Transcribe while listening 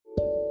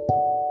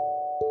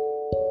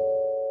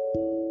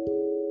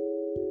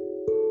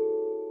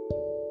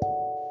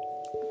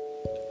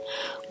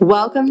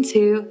Welcome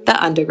to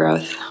The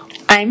Undergrowth.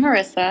 I'm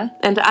Marissa.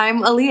 And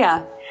I'm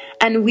Aaliyah.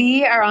 And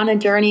we are on a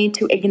journey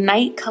to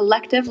ignite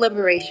collective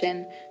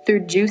liberation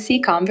through juicy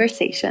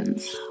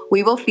conversations.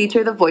 We will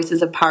feature the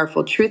voices of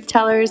powerful truth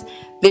tellers,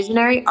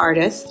 visionary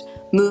artists,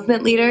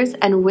 movement leaders,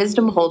 and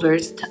wisdom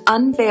holders to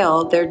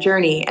unveil their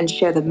journey and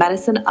share the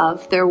medicine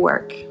of their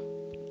work.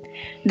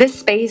 This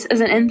space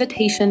is an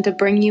invitation to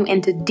bring you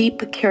into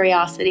deep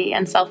curiosity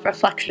and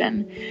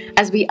self-reflection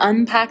as we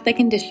unpack the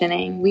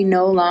conditioning we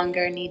no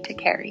longer need to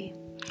carry.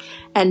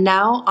 And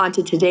now, on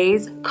to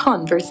today's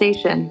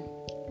conversation.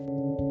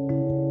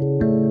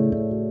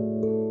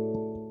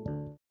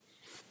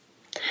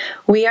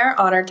 We are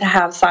honored to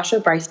have Sacha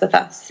Bryce with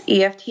us,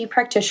 EFT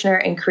practitioner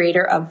and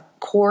creator of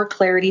Core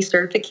Clarity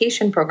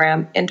Certification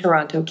Program in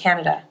Toronto,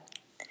 Canada.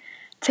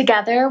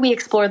 Together, we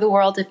explore the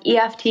world of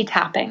EFT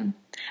tapping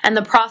and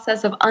the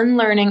process of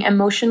unlearning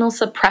emotional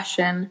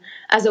suppression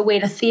as a way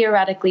to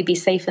theoretically be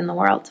safe in the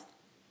world.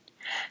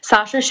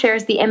 Sacha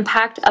shares the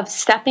impact of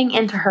stepping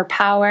into her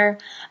power,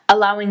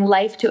 allowing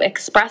life to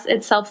express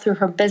itself through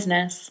her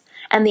business,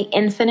 and the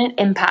infinite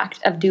impact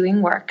of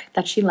doing work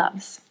that she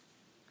loves.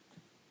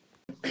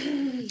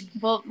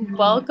 Well,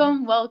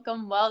 welcome.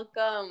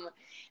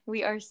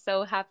 We are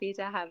so happy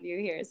to have you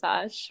here,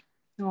 Sash.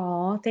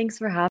 Oh, thanks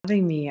for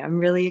having me. I'm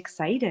really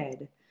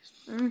excited.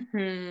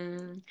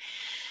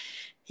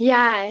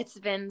 Yeah, it's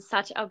been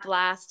such a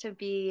blast to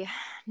be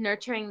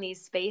nurturing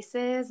these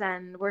spaces,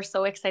 and we're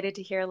so excited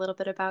to hear a little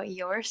bit about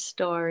your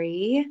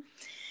story.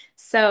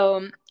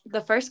 So the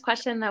first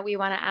question that we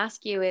want to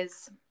ask you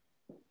is,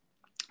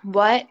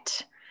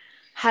 what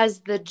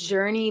has the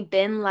journey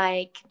been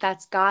like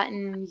that's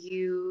gotten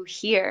you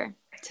here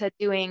to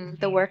doing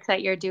the work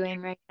that you're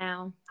doing right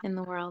now in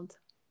the world?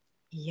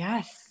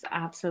 Yes,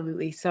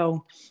 absolutely.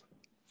 So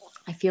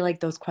I feel like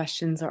those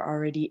questions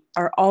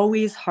are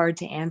always hard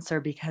to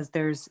answer because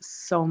there's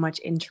so much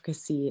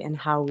intricacy in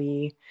how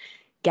we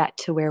get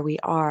to where we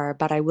are.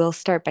 But I will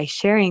start by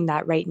sharing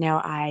that right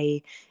now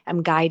I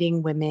am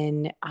guiding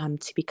women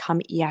to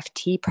become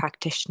EFT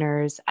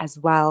practitioners, as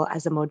well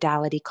as a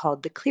modality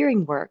called the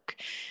clearing work,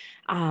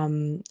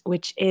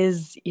 which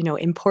is,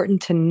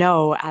 important to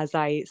know as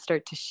I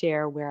start to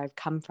share where I've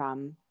come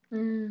from.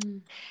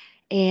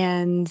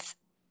 And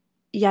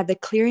yeah, the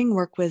clearing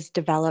work was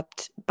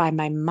developed by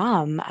my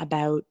mom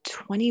about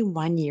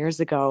 21 years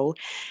ago.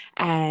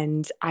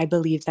 And I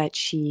believe that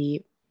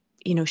she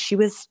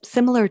was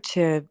similar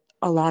to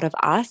a lot of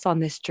us on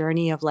this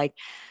journey of like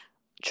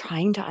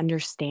trying to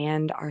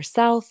understand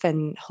ourself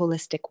and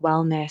holistic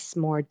wellness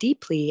more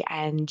deeply.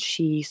 And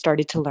she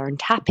started to learn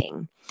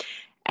tapping.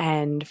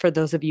 And for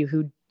those of you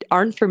who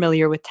aren't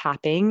familiar with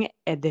tapping,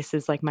 this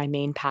is like my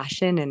main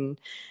passion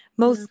and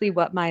mostly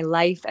what my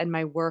life and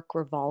my work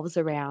revolves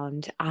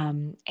around.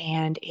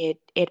 And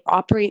it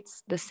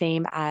operates the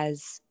same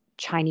as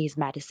Chinese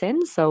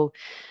medicine. So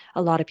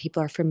a lot of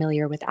people are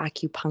familiar with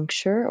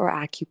acupuncture or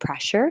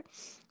acupressure.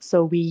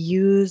 So we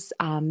use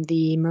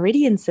the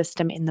meridian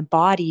system in the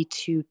body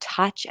to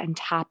touch and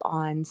tap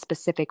on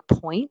specific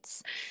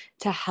points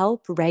to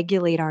help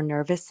regulate our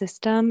nervous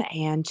system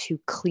and to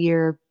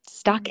clear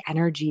stuck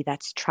energy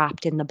that's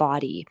trapped in the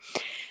body.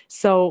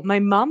 So my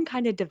mom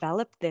kind of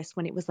developed this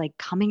when it was like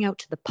coming out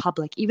to the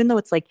public, even though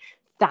it's like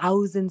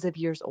thousands of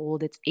years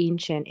old, it's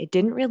ancient. It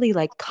didn't really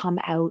like come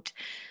out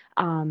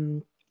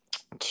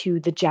to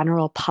the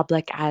general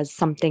public as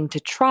something to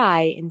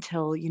try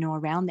until,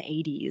 around the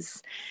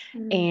 80s.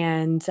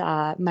 And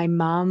my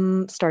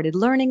mom started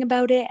learning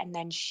about it, and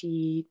then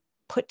she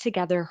put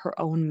together her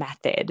own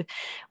method,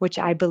 which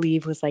I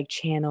believe was like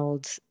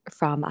channeled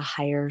from a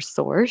higher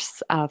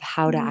source of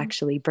how to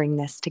actually bring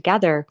this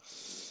together.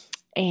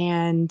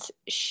 And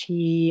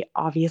she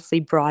obviously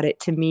brought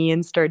it to me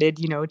and started,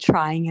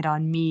 trying it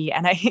on me.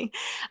 And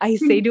I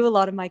say to a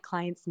lot of my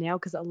clients now,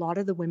 because a lot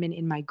of the women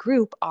in my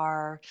group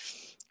are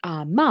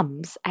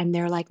moms, and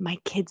they're like, my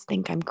kids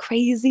think I'm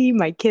crazy.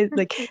 My kids,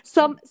 like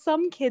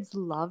some kids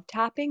love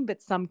tapping,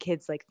 but some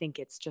kids like think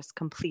it's just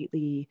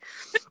completely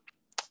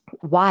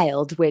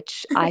wild,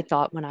 which I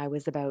thought when I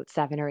was about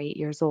 7 or 8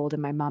 years old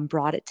and my mom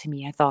brought it to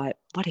me, I thought,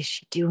 what is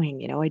she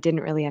doing? I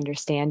didn't really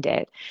understand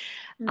it.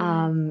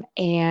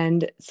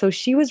 And so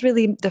she was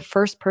really the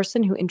first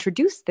person who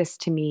introduced this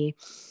to me.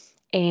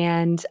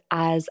 And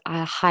as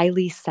a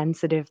highly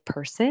sensitive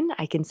person,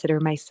 I consider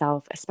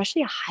myself,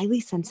 especially a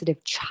highly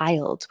sensitive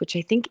child, which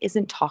I think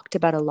isn't talked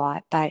about a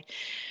lot, but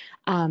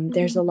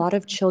there's a lot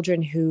of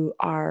children who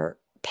are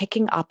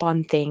picking up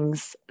on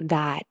things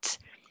that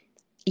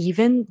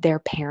even their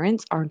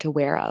parents aren't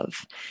aware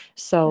of.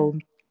 So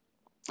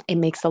it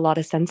makes a lot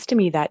of sense to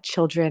me that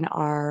children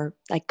are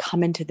like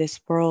come into this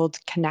world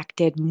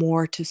connected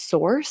more to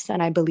source.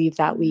 And I believe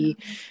that we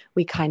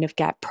kind of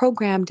get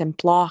programmed and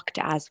blocked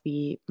as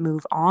we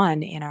move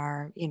on in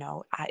our, in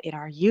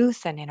our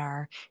youth and in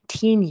our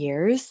teen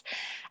years.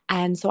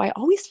 And so I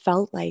always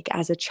felt like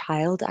as a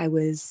child, I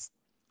was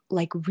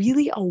like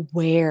really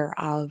aware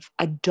of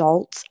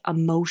adult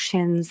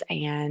emotions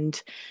and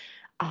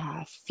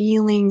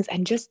feelings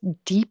and just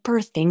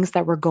deeper things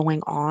that were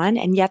going on.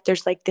 And yet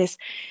there's like this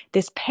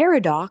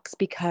paradox,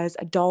 because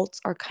adults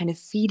are kind of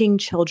feeding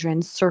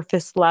children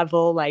surface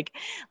level, like,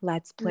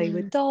 let's play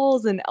with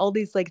dolls and all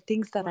these like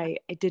things that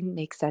it didn't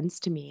make sense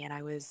to me. And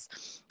I was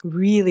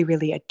really,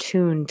 really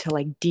attuned to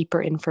like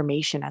deeper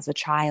information as a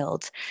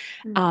child.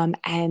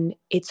 And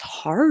it's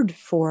hard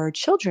for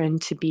children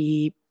to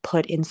be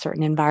put in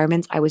certain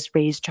environments. I was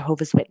raised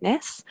Jehovah's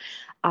Witness,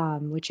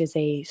 which is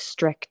a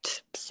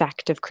strict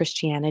sect of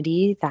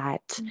Christianity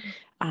that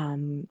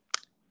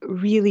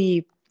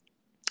really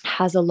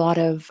has a lot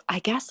of, I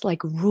guess,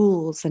 like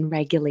rules and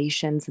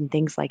regulations and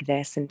things like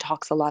this, and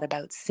talks a lot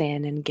about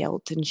sin and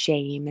guilt and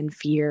shame and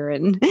fear.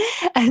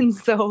 And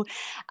so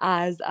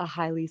as a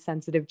highly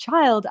sensitive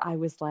child, I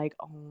was like,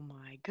 oh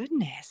my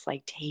goodness,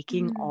 like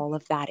taking all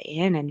of that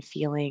in and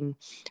feeling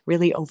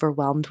really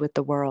overwhelmed with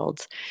the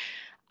world.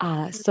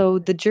 So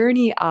the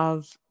journey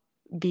of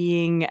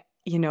being,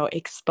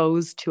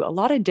 exposed to a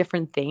lot of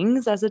different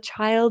things as a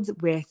child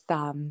with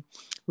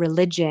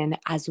religion,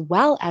 as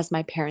well as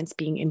my parents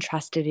being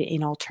interested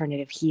in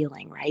alternative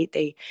healing, right?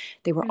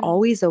 They were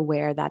always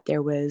aware that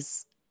there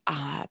was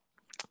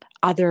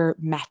other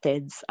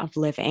methods of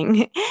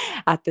living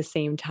at the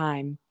same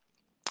time.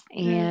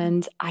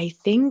 And I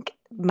think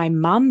my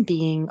mom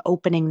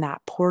opening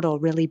that portal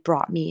really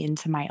brought me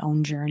into my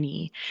own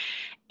journey.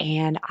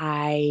 And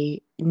I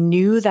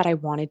knew that I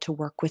wanted to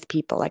work with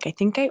people. Like, I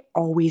think I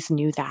always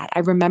knew that. I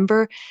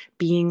remember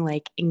being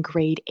like in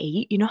grade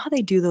 8, you know how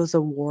they do those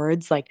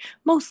awards, like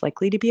most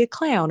likely to be a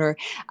clown, or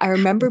I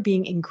remember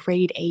being in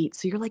grade 8.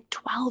 So you're like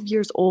 12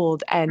 years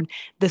old, and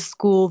the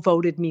school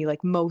voted me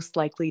like most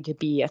likely to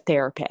be a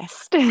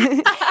therapist.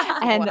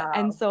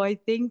 And so I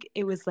think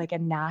it was like a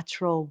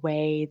natural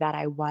way that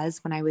I was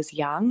when I was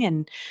young.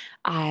 And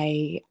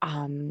I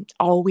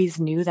always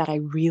knew that I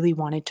really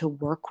wanted to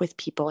work with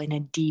people in a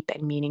deep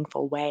and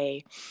meaningful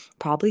way,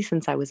 probably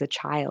since I was a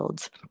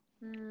child.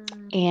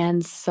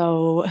 And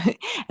so,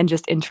 and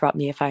just interrupt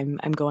me if I'm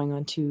going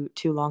on too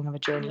long of a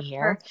journey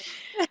here.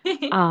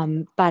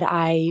 But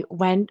I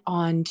went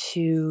on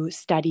to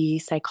study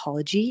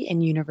psychology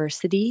in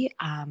university.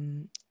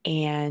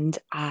 And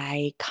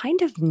I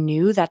kind of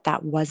knew that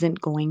that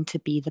wasn't going to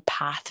be the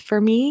path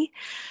for me.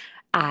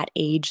 At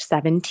age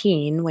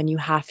 17, when you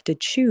have to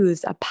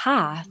choose a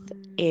path,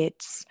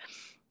 it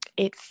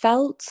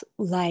felt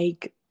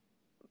like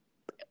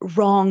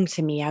wrong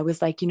to me. I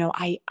was like,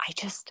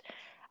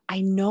 I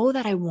know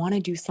that I want to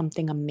do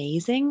something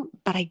amazing,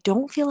 but I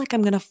don't feel like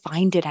I'm going to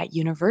find it at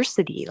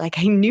university. Like,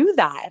 I knew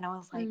that. And I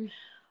was like,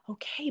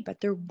 okay,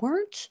 but there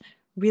weren't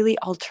really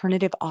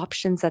alternative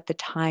options at the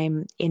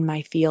time in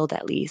my field,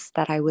 at least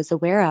that I was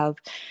aware of.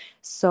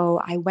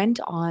 So I went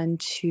on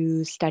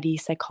to study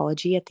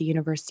psychology at the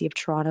University of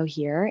Toronto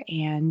here.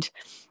 And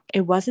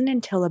it wasn't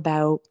until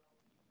about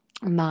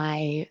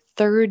my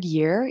third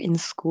year in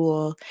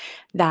school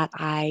that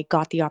I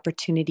got the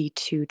opportunity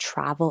to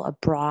travel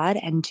abroad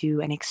and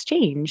do an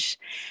exchange.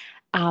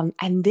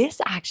 And this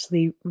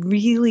actually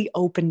really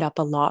opened up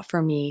a lot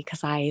for me,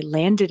 because I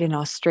landed in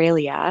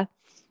Australia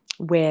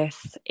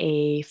with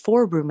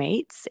 4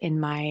 roommates in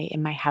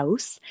my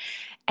house,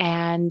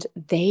 and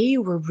they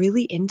were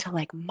really into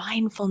like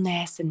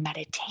mindfulness and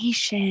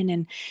meditation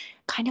and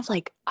kind of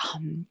like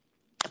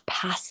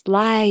past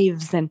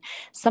lives and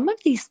some of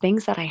these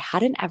things that I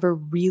hadn't ever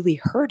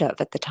really heard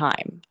of at the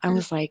time. I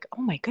was like,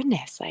 oh my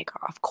goodness, like,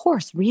 of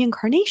course,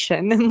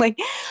 reincarnation and like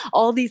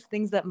all these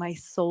things that my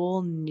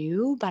soul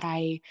knew, but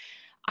I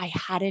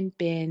hadn't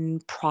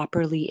been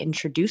properly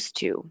introduced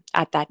to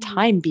at that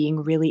time,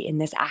 being really in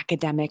this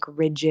academic,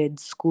 rigid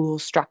school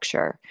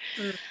structure.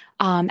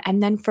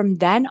 And then from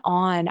then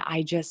on,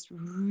 I just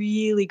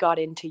really got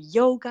into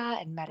yoga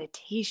and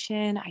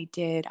meditation. I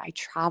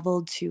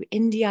traveled to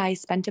India. I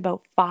spent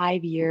about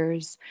 5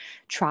 years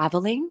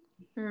traveling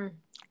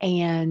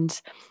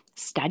and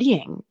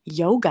studying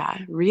yoga.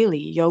 Really,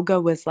 yoga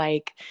was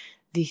like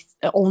the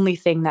only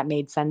thing that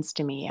made sense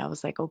to me. I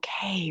was like,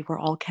 okay, we're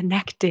all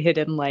connected,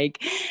 and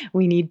like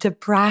we need to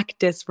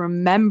practice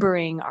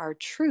remembering our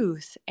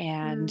truth.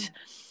 And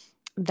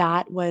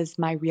that was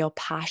my real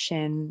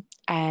passion.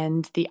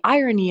 And the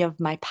irony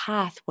of my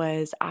path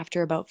was,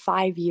 after about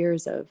 5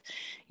 years of,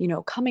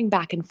 coming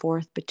back and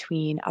forth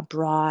between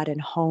abroad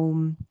and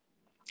home,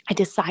 I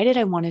decided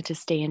I wanted to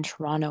stay in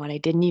Toronto, and I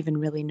didn't even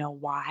really know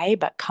why,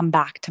 but come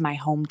back to my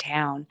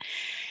hometown.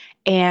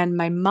 And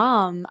my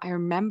mom, I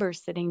remember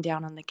sitting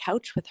down on the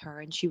couch with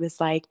her, and she was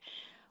like,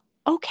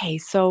 okay,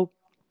 so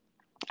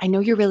I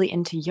know you're really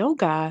into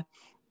yoga.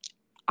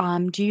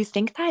 Do you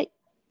think that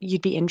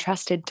you'd be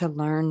interested to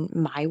learn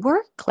my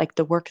work, like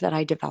the work that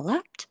I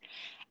developed?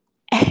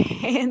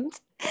 And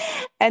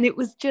and it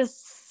was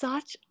just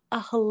such a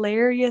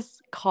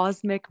hilarious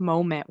cosmic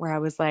moment where I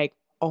was like,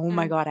 oh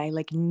my God, I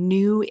like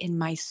knew in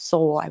my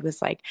soul, I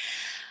was like,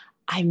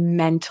 I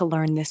meant to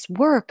learn this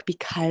work,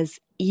 because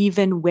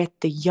even with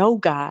the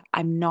yoga,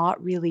 I'm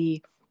not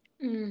really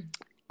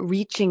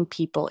reaching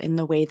people in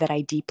the way that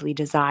I deeply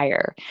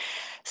desire.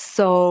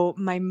 So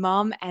my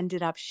mom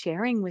ended up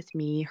sharing with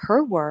me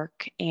her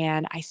work,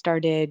 and I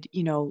started,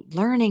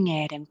 learning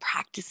it and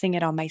practicing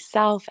it on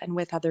myself and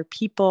with other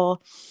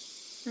people.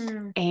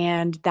 Mm.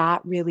 And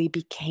that really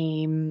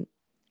became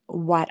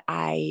what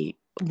I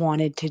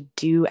wanted to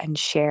do and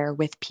share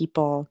with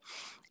people.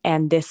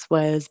 And this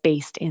was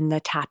based in the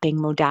tapping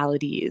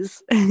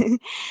modalities.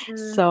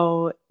 Mm.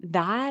 So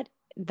that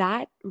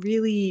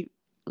really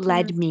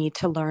led Mm. me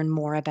to learn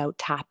more about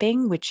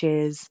tapping, which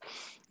is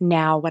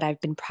now what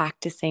I've been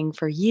practicing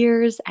for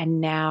years,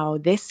 and now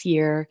this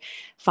year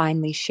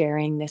finally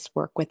sharing this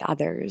work with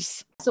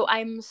others. So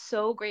I'm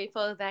so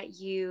grateful that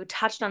you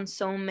touched on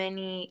so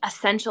many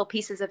essential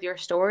pieces of your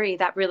story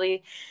that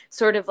really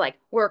sort of like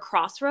were a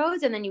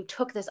crossroads, and then you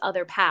took this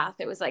other path.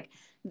 It was like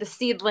the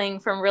seedling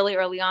from really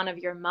early on of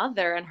your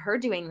mother and her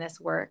doing this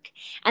work,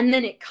 and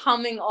then it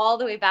coming all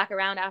the way back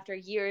around after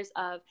years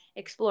of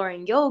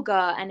exploring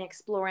yoga and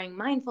exploring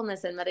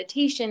mindfulness and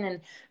meditation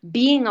and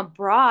being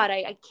abroad.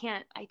 I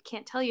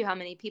can't tell you how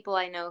many people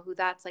I know who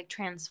that's like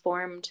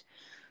transformed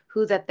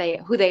who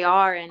they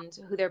are and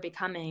who they're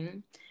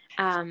becoming.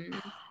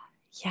 Um,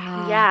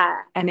 Yeah.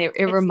 yeah, And it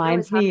it's really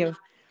reminds me powerful. of,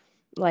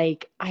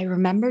 like, I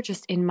remember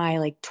just in my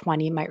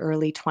my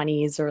early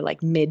 20s or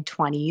like mid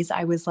 20s,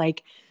 I was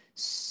like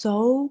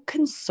so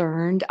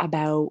concerned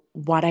about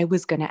what I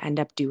was going to end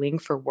up doing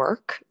for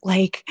work.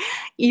 Like,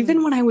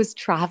 even Mm, when I was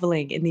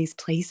traveling in these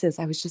places,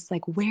 I was just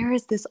like, where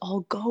is this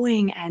all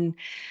going? And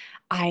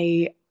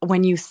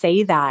when you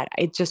say that,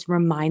 it just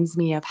reminds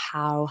me of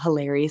how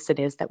hilarious it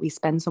is that we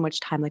spend so much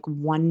time like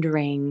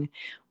wondering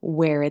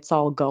where it's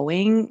all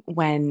going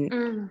when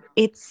mm,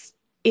 it's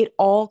it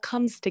all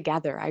comes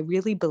together. I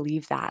really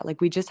believe that.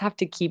 Like, we just have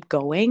to keep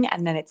going,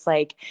 and then it's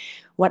like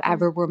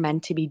mm, whatever we're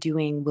meant to be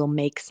doing will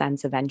make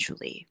sense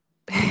eventually.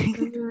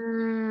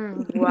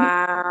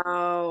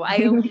 wow,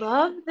 I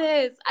love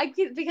this.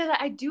 Because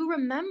I do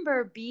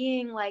remember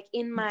being like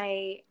in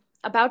my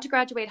about to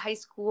graduate high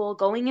school,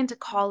 going into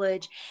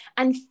college,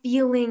 and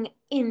feeling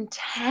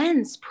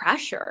intense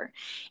pressure,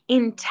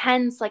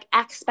 intense like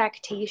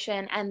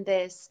expectation, and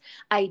this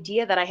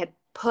idea that I had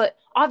put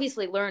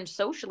obviously learned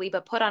socially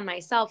but put on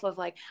myself of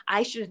like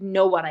I should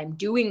know what I'm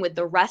doing with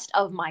the rest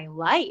of my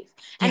life.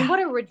 And Yeah,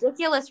 what a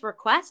ridiculous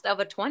request of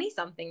a 20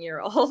 something year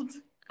old.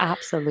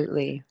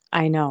 absolutely.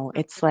 I know.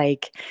 It's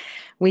like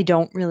we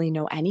don't really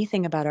know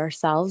anything about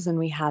ourselves, and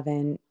we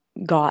haven't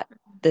got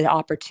the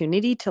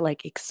opportunity to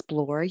like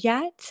explore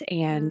yet.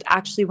 And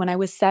actually, when I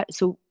was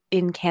so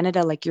in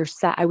Canada, like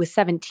I was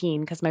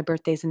 17 because my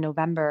birthday's in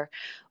November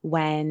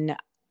when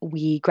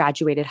we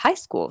graduated high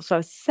school. So I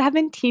was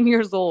 17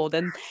 years old,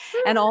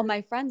 and all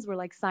my friends were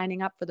like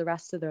signing up for the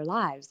rest of their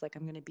lives. Like,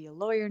 I'm going to be a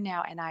lawyer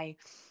now. And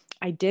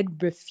I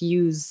did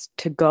refuse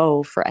to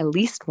go for at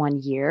least 1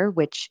 year,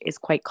 which is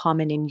quite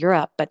common in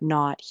Europe, but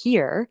not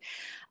here.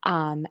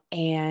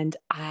 And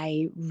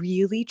I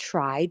really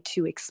tried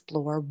to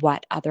explore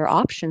what other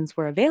options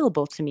were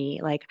available to me.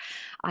 Like,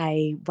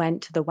 I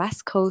went to the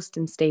West Coast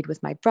and stayed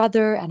with my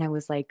brother, and I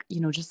was like,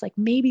 just like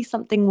maybe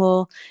something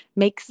will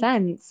make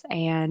sense.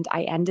 And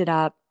I ended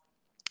up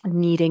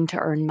needing to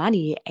earn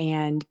money.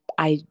 And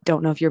I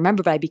don't know if you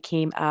remember, but I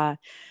became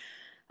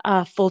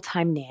a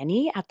full-time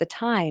nanny at the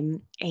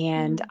time,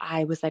 and Mm,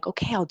 I was like,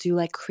 okay, I'll do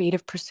like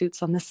creative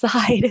pursuits on the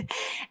side.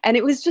 And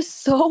it was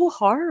just so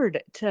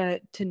hard to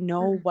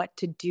know mm, what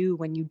to do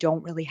when you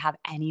don't really have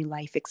any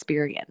life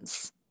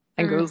experience.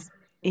 And mm. goes,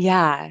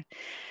 yeah.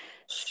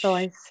 So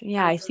I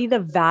see the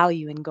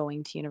value in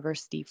going to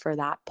university for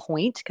that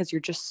point, because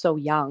you're just so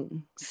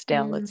young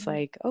still. It's Mm.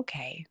 like,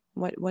 okay,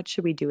 what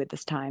should we do at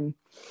this time?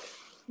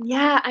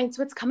 Yeah, and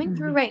so what's coming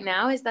through Mhm. right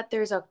now is that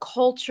there's a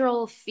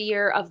cultural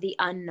fear of the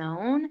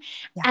unknown.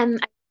 Yeah. And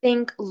I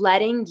think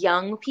letting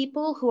young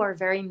people who are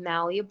very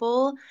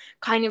malleable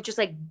kind of just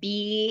like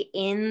be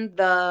in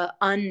the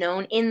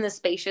unknown, in the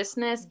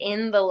spaciousness,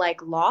 in the like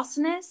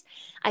lostness,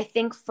 I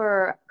think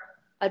for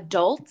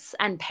adults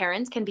and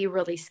parents can be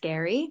really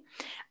scary.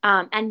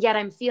 And yet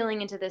I'm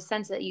feeling into this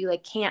sense that you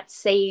like can't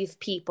save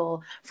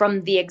people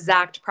from the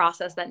exact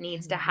process that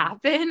needs to Mhm.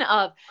 happen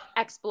of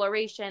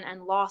exploration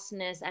and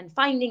lostness and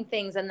finding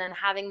things and then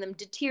having them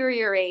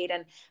deteriorate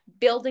and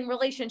building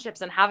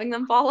relationships and having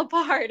them fall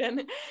apart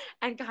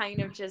and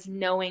kind of just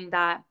knowing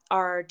that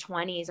our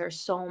 20s are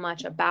so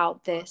much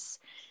about this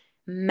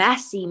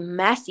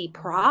messy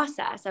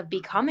process of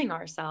becoming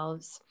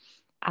ourselves.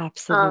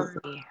 um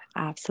Absolutely.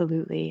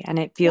 Absolutely. And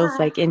it feels yeah.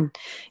 like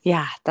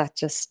yeah, that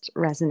just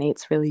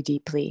resonates really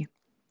deeply.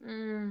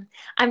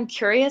 I'm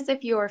curious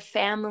if your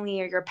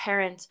family or your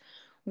parents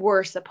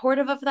were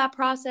supportive of that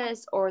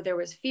process or there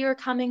was fear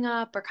coming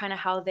up or kind of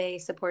how they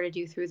supported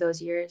you through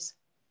those years.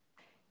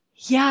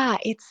 Yeah,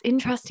 it's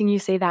interesting you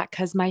say that,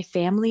 because my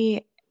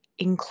family,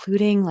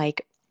 including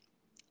like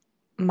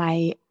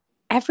my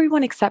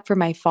everyone except for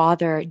my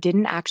father,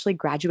 didn't actually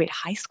graduate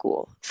high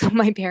school. So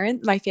my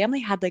family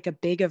had like a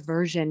big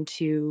aversion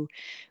to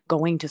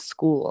going to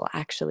school,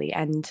 actually.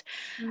 And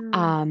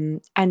Mm,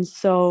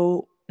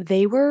 so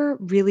they were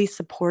really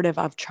supportive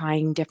of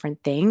trying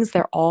different things.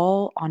 They're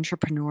all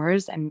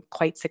entrepreneurs and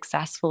quite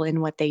successful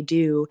in what they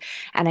do.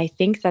 And I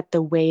think that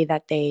the way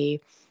that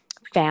they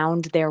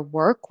found their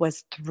work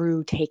was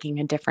through taking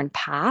a different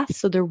path.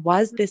 So there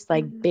was this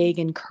like big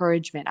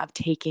encouragement of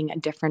taking a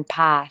different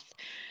path.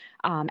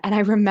 And I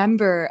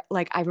remember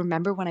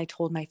when I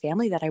told my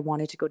family that I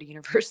wanted to go to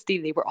university,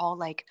 they were all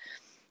like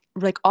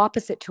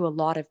opposite to a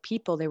lot of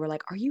people. They were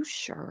like, "Are you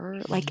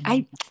sure?"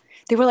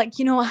 They were like,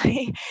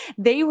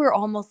 they were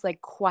almost like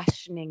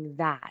questioning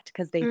that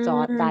because they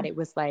thought that it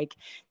was like,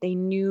 they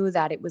knew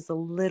that it was a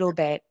little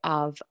bit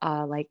of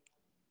like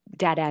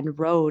dead end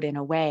road in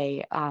a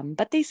way.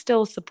 But they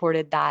still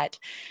supported that,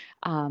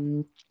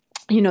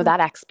 that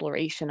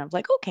exploration of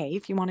like, okay,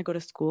 if you want to go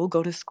to school,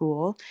 go to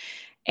school.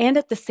 And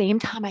at the same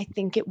time, I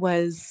think it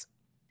was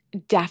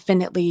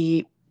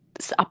definitely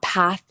a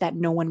path that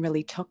no one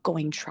really took,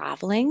 going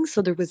traveling.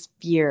 So there was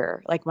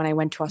fear. Like when I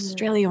went to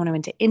Australia, when I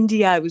went to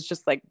India, I was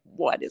just like,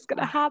 what is going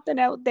to happen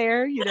out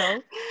there?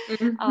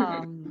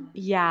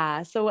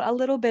 Yeah. So a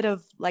little bit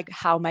of like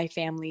how my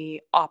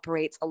family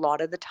operates a lot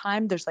of the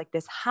time. There's like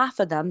this half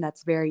of them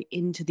that's very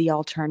into the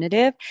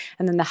alternative,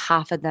 and then the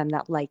half of them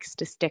that likes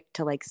to stick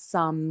to like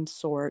some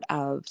sort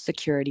of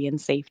security and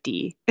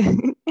safety.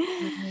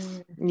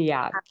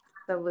 Yeah.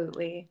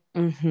 Absolutely.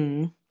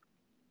 Mm-hmm.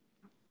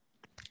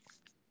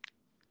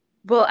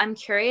 Well, I'm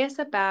curious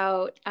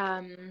about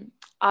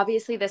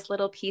obviously this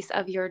little piece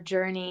of your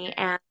journey,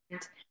 and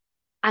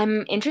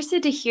I'm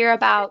interested to hear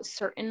about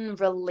certain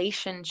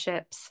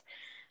relationships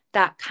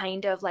that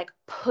kind of like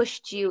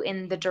pushed you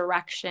in the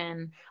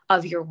direction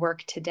of your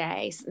work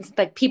today.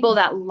 Like people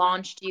that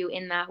launched you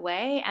in that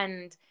way,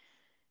 and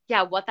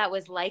yeah, what that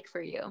was like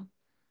for you.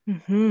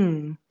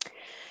 Mm-hmm.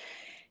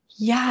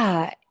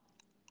 Yeah.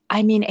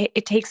 I mean,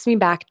 it takes me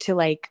back to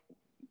like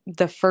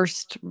the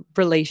first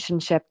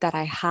relationship that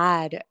I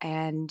had.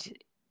 And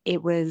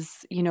it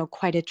was,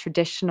 quite a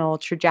traditional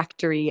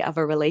trajectory of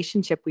a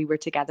relationship. We were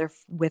together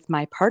with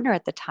my partner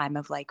at the time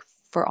of like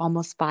for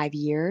almost 5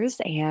 years.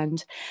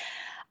 And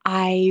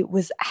I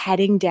was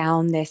heading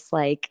down this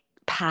like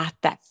path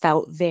that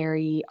felt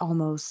very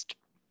almost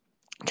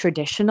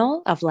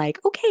traditional of like,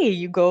 okay,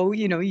 you go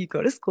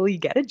to school, you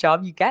get a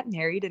job, you get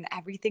married, and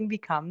everything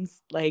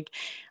becomes like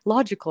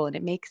logical and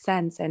it makes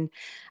sense. And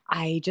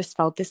I just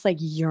felt this like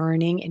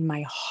yearning in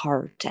my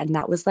heart, and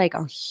that was like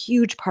a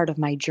huge part of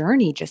my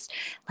journey. Just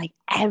like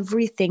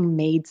everything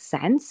made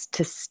sense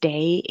to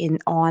stay in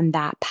on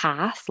that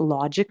path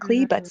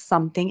logically, but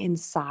something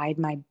inside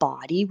my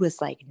body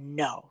was like,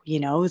 no, it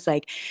was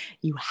like,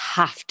 you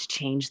have to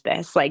change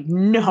this, like,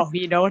 no,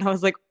 and I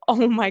was like,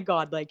 oh my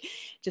God, like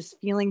just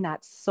feeling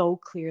that so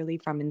clearly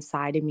from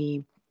inside of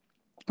me.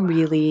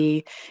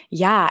 Really,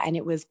 yeah. And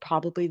it was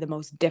probably the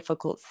most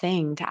difficult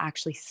thing to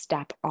actually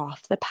step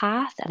off the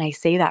path. And I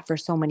say that for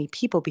so many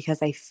people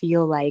because I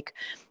feel like,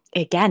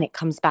 again, it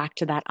comes back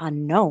to that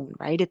unknown,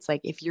 right? It's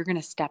like if you're going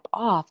to step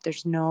off,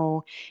 there's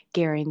no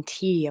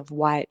guarantee of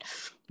what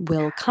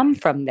will come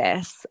from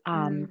this.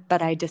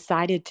 But I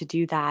decided to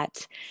do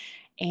that.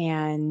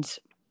 And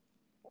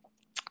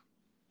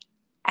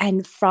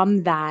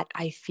from that,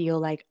 I feel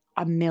like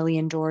a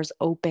million doors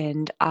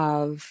opened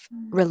of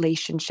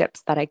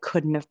relationships that I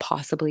couldn't have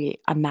possibly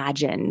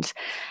imagined.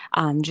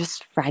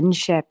 Just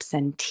friendships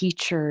and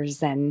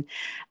teachers and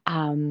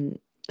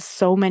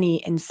so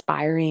many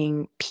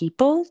inspiring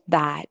people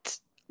that,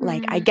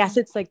 like, I guess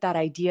it's like that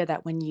idea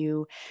that when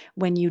you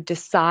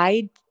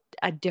decide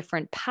a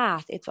different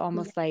path, it's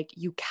almost like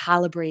you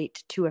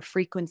calibrate to a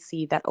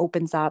frequency that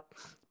opens up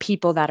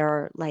people that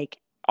are like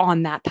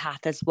on that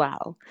path as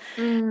well.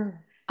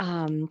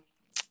 Um,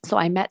 so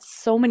I met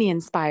so many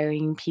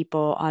inspiring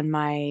people on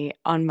my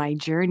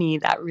journey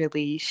that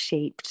really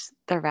shaped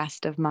the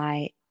rest of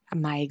my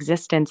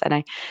existence.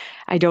 And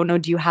I don't know,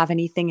 do you have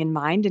anything in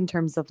mind in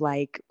terms of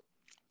like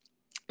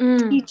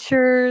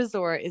teachers,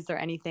 or is there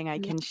anything I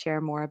can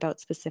share more about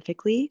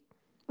specifically?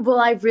 Well,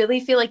 I really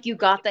feel like you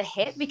got the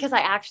hit because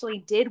I actually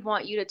did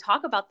want you to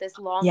talk about this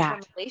Yeah.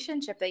 long-term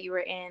relationship that you were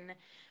in.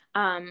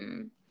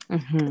 Because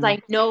Mm-hmm. I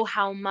know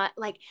how much,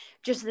 like,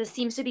 just this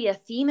seems to be a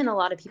theme in a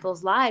lot of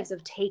people's lives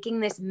of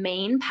taking this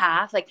main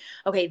path. Like,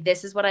 okay,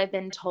 this is what I've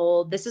been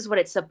told. This is what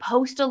it's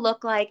supposed to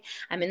look like.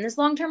 I'm in this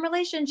long-term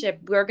relationship.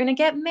 We're going to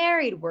get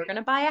married. We're going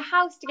to buy a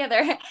house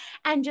together.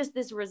 And just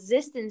this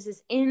resistance,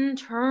 this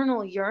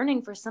internal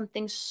yearning for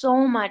something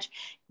so much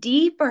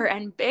deeper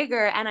and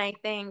bigger. And I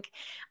think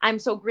I'm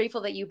so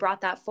grateful that you brought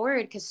that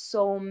forward because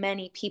so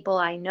many people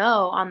I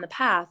know on the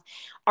path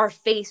are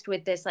faced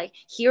with this, like,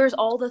 here's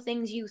all the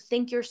things you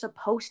think you're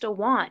supposed to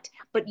want,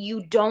 but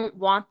you don't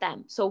want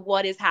them. So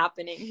what is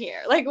happening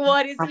here? Like,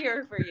 what is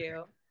here for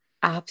you?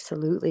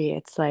 Absolutely.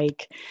 It's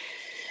like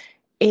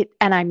it,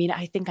 and I mean,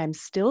 I think I'm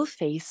still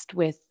faced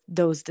with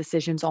those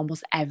decisions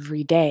almost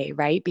every day,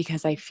 right?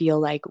 Because I feel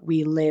like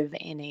we live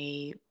in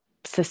a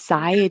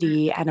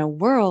society and a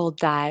world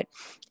that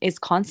is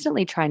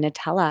constantly trying to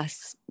tell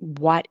us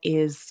what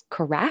is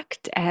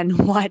correct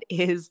and what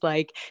is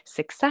like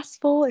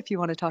successful, if you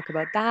want to talk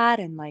about that,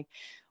 and like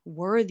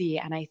worthy.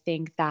 And I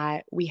think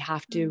that we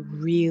have to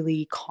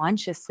really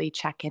consciously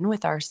check in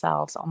with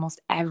ourselves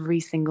almost every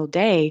single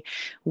day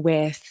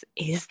with,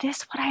 is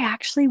this what I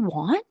actually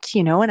want?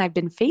 You know, and I've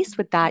been faced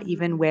with that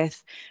even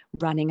with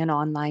running an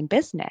online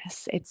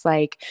business. It's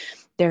like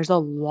there's a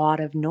lot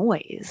of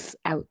noise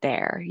out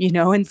there, you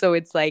know, and so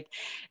it's like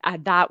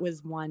that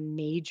was one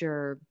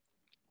major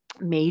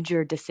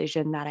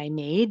decision that I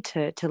made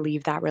to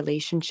leave that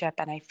relationship.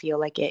 And I feel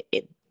like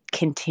it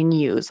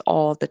continues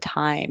all the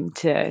time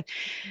to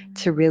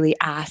really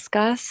ask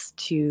us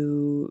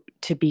to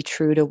be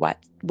true to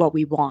what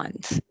we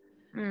want.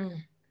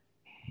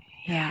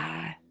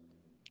 Yeah.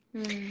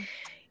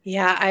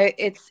 Yeah,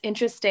 it's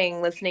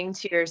interesting listening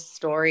to your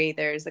story.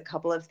 There's a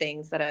couple of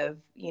things that have,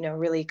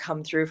 really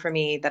come through for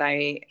me that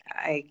I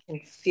can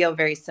feel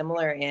very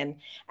similar in.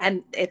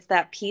 And it's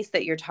that piece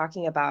that you're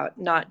talking about,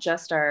 not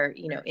just our,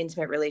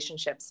 intimate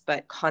relationships,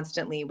 but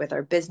constantly with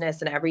our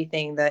business and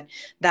everything,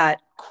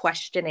 that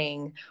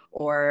questioning,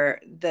 or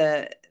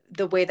the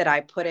way that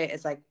I put it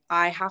is like,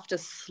 I have to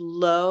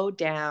slow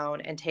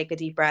down and take a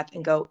deep breath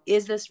and go,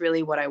 is this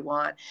really what I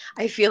want?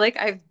 I feel like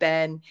I've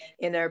been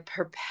in a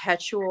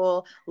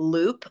perpetual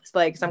loop,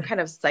 like some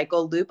kind of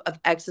cycle loop of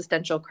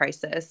existential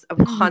crisis, of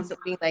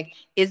constantly being like,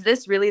 is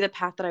this really the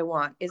path that I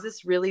want? Is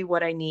this really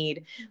what I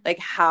need? Like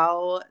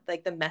how,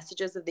 like the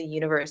messages of the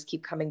universe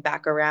keep coming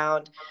back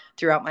around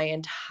throughout my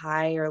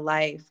entire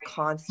life,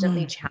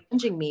 constantly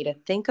challenging me to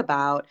think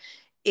about,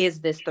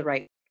 is this the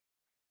right?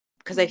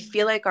 Because I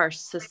feel like our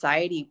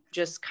society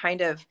just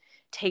kind of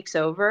takes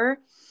over.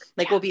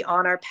 Like we'll be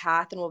on our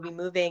path and we'll be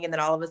moving, and then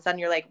all of a sudden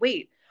you're like,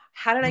 wait,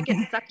 how did I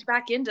get sucked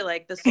back into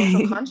like the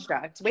social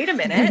construct? Wait a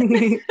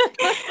minute.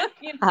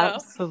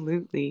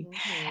 Absolutely.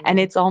 And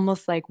it's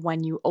almost like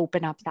when you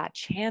open up that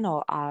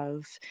channel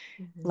of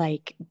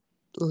like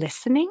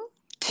listening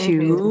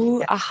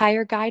to a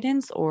higher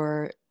guidance,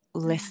 or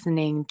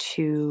listening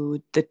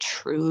to the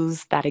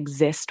truths that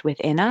exist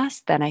within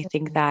us, then I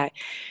think that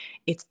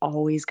it's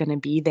always going to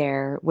be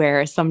there.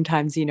 Where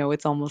sometimes,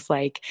 it's almost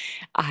like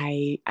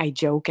I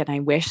joke and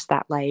I wish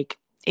that like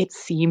it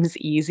seems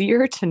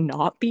easier to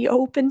not be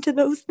open to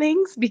those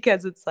things,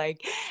 because it's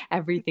like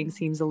everything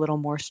seems a little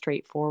more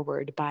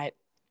straightforward, but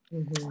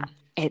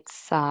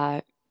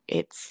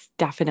it's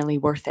definitely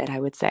worth it, I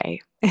would say.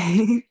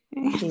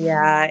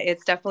 Yeah,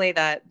 it's definitely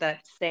that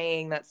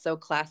saying that's so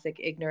classic,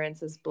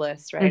 ignorance is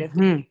bliss, right?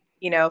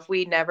 If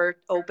we never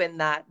open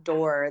that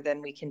door,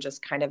 then we can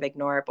just kind of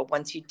ignore it. But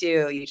once you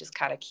do, you just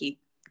kind of keep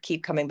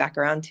coming back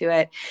around to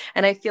it.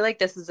 And I feel like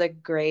this is a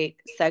great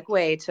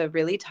segue to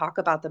really talk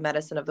about the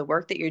medicine of the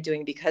work that you're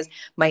doing, because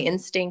my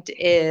instinct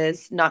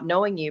is, not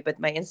knowing you, but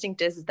my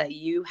instinct is that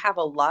you have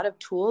a lot of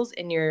tools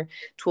in your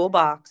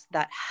toolbox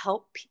that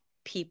help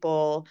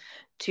people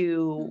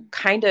to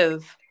kind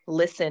of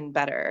listen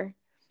better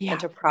and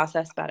to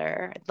process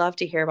better. I'd love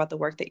to hear about the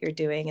work that you're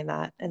doing in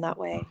that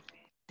way.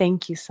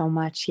 Thank you so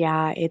much.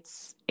 Yeah,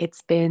 it's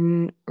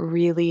been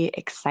really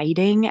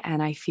exciting,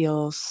 and I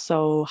feel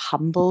so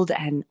humbled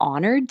and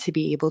honored to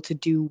be able to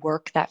do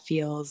work that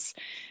feels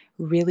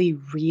really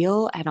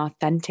real and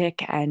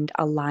authentic and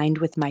aligned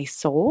with my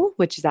soul,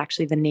 which is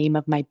actually the name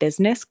of my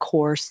business,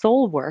 Core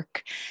Soul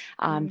Work,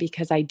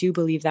 because I do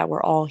believe that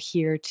we're all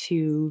here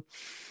to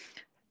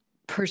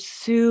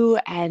pursue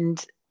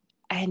and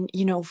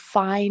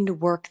find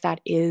work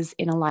that is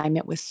in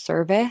alignment with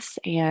service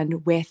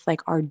and with like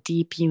our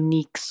deep,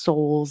 unique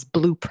soul's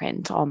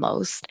blueprint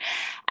almost.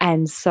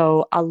 And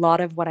so a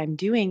lot of what I'm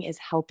doing is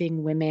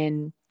helping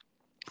women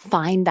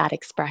find that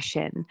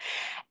expression.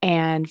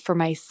 And for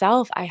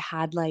myself, I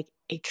had like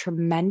a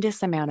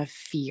tremendous amount of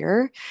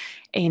fear,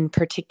 in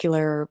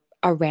particular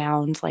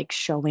around like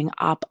showing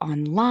up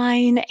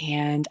online.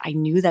 And I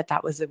knew that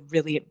that was a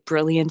really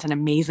brilliant and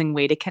amazing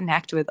way to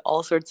connect with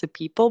all sorts of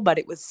people, but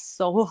it was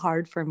so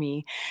hard for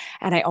me.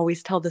 And I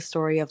always tell the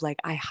story of like,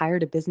 I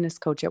hired a business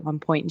coach at one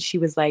point, and she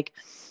was like,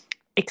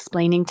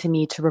 explaining to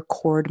me to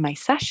record my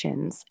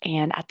sessions.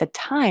 And at the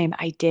time,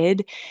 I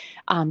did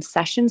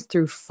sessions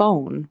through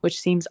phone, which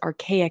seems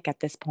archaic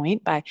at this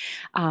point, but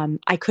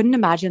I couldn't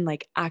imagine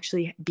like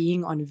actually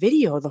being on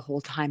video the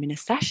whole time in a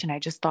session. I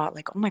just thought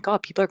like, oh my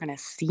God, people are going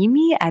to see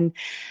me. And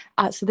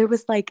so there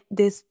was like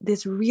this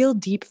real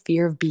deep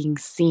fear of being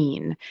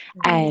seen,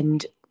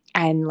 and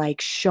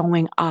like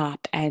showing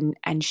up and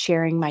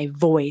sharing my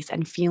voice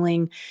and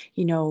feeling,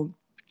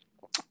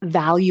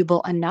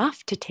 valuable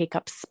enough to take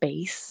up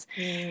space.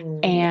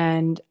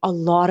 And a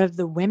lot of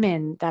the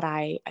women that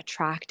I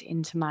attract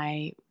into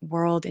my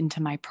world,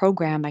 into my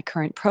program, my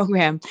current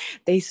program,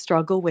 they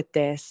struggle with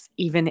this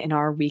even in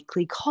our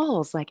weekly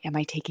calls. Like, am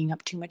I taking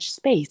up too much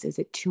space? Is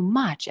it too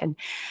much?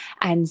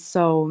 And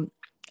so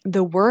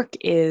the work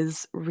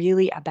is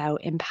really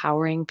about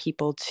empowering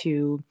people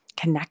to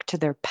connect to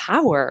their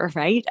power,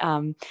 right?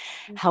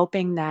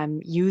 Helping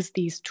them use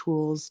these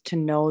tools to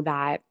know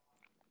that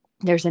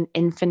there's an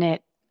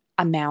infinite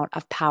amount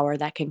of power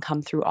that can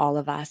come through all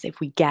of us if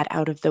we get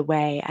out of the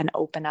way and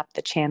open up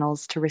the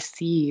channels to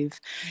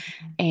receive.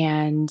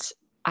 And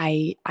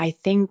I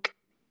think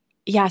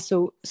Yeah,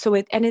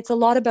 and it's a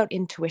lot about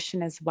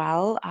intuition as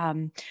well,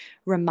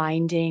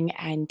 reminding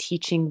and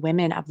teaching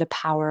women of the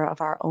power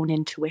of our own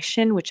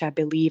intuition, which I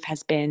believe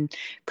has been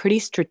pretty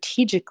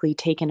strategically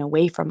taken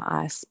away from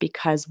us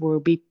because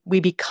we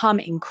become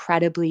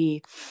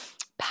incredibly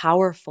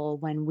powerful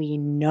when we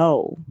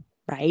know,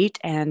 right?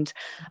 And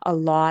a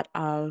lot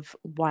of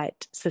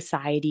what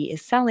society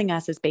is selling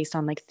us is based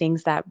on like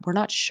things that we're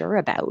not sure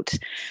about,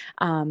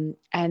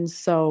 and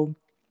so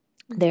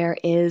there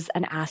is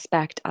an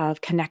aspect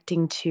of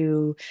connecting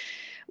to,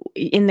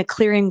 in the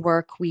clearing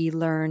work, we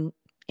learn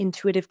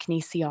intuitive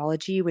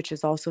kinesiology, which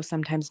is also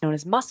sometimes known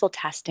as muscle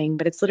testing,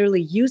 but it's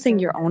literally using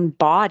your own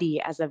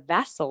body as a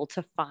vessel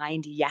to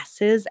find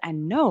yeses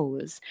and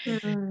nos.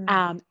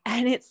 And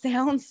it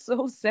sounds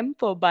so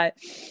simple,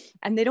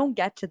 and they don't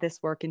get to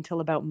this work until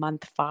about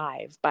month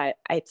 5. But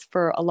it's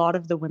for a lot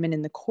of the women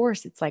in the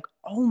course, it's like,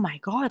 oh my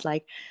God,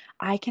 like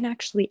I can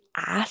actually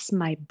ask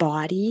my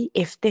body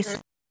if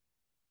this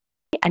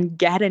and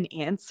get an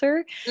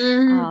answer.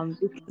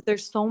 Because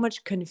there's so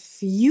much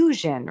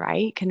confusion,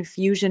 right?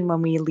 Confusion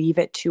when we leave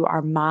it to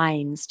our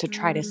minds to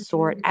try to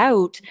sort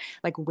out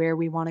like where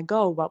we want to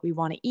go, what we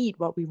want to eat,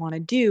 what we want to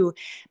do.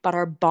 But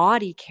our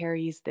body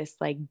carries this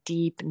like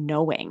deep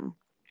knowing.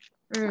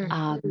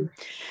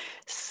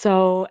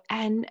 So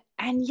and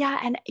yeah,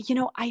 and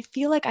I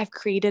feel like I've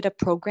created a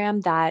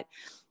program that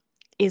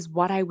is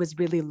what I was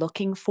really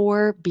looking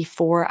for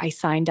before I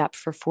signed up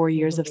for 4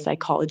 years of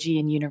psychology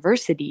in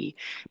university,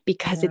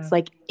 because it's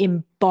like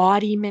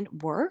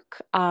embodiment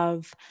work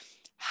of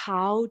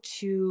how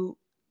to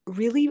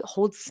really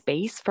hold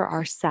space for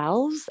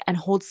ourselves and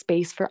hold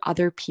space for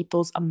other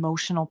people's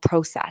emotional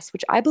process,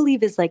 which I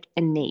believe is like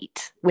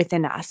innate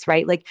within us,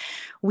 right? Like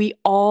we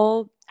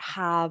all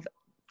have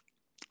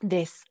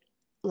this,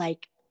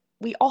 like,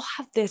 we all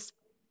have this,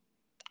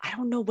 I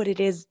don't know what it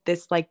is,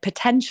 this like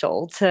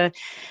potential to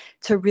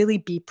really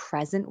be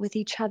present with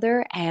each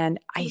other. And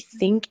I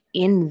think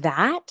in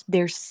that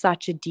there's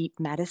such a deep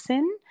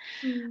medicine,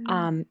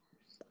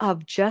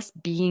 of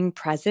just being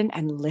present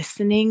and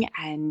listening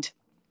and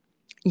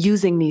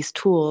using these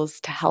tools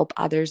to help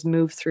others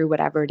move through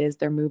whatever it is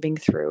they're moving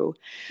through.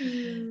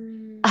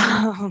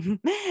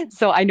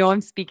 So I know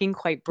I'm speaking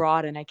quite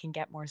broad and I can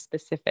get more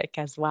specific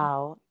as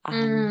well.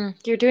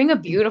 You're doing a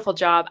beautiful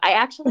job. I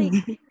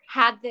actually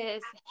had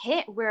this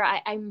hit where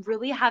I'm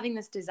really having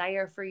this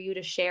desire for you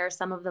to share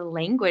some of the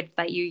language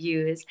that you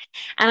use.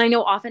 And I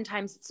know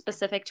oftentimes it's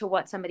specific to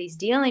what somebody's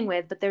dealing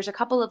with, but there's a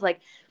couple of like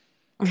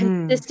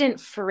consistent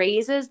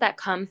phrases that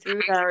come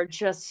through that are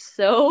just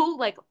so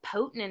like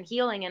potent and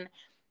healing. And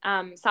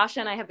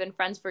Sacha and I have been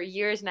friends for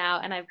years now,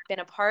 and I've been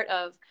a part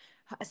of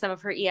some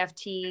of her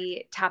EFT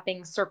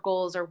tapping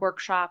circles or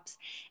workshops,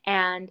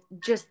 and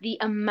just the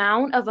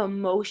amount of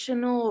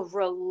emotional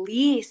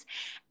release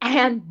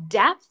and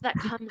depth that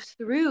comes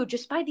through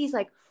just by these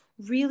like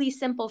really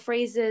simple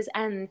phrases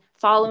and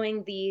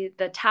following the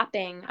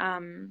tapping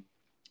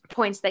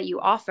points that you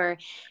offer.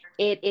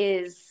 It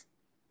is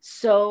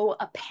so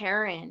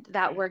apparent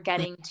that we're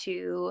getting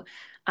to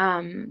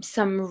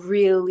some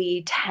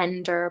really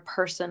tender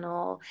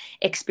personal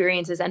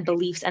experiences and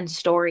beliefs and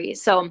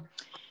stories. So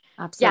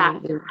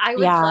Absolutely. yeah, I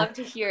would love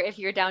to hear if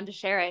you're down to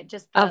share it.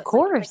 Just of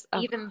course.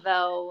 like, even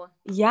though.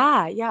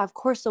 Yeah, of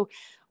course. So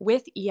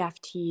with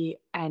EFT,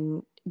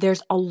 and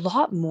there's a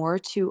lot more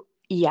to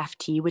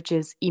EFT, which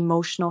is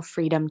emotional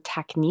freedom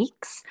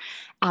techniques.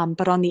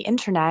 But on the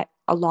internet,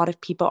 a lot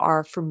of people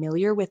are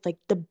familiar with like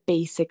the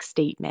basic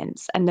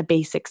statements and the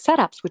basic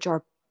setups, which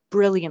are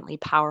brilliantly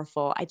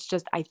powerful. I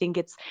think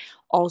it's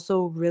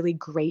also really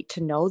great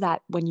to know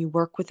that when you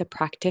work with a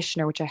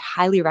practitioner, which I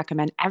highly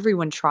recommend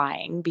everyone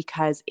trying,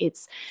 because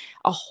it's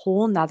a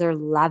whole nother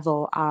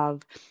level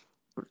of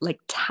like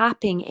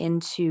tapping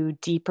into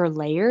deeper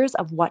layers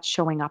of what's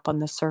showing up on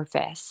the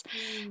surface.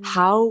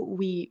 How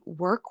we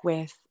work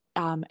with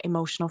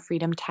emotional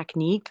freedom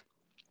technique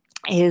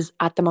is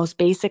at the most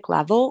basic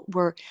level,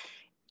 we're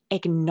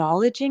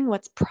acknowledging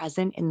what's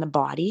present in the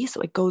body. So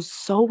it goes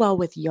so well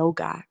with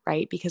yoga,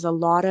 right? Because a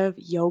lot of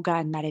yoga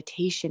and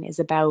meditation is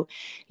about,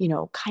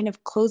 kind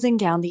of closing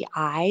down the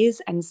eyes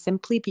and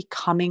simply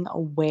becoming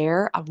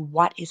aware of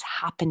what is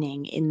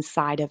happening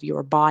inside of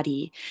your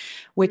body,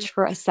 which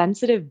for a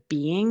sensitive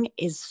being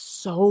is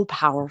so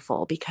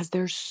powerful because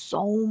there's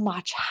so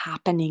much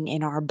happening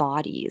in our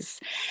bodies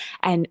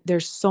and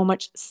there's so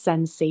much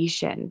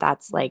sensation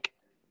that's like,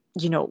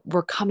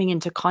 we're coming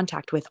into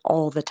contact with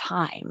all the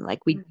time.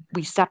 Like we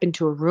step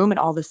into a room and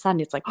all of a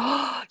sudden it's like,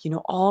 oh,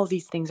 all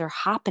these things are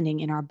happening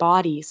in our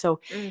body. So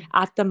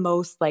at the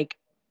most like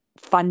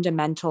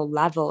fundamental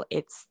level,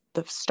 it's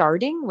the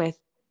starting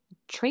with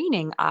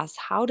training us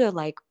how to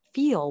like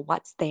feel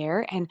what's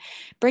there and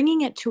bringing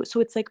it to, so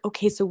it's like,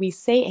 okay, so we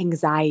say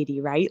anxiety,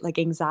 right? Like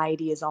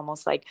anxiety is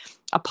almost like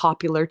a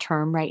popular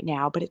term right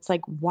now, but it's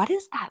like, what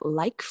is that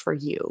like for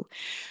you?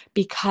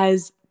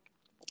 Because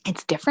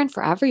it's different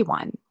for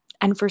everyone.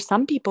 And for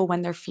some people,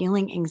 when they're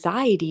feeling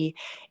anxiety,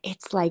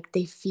 it's like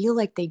they feel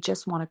like they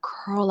just want to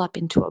curl up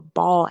into a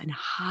ball and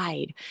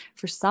hide.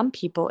 For some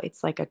people,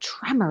 it's like a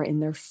tremor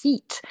in their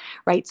feet,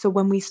 right? So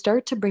when we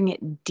start to bring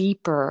it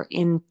deeper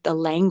in the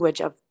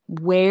language of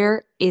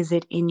where is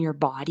it in your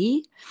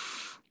body,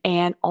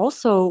 and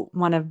also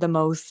one of the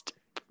most,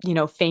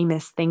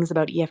 famous things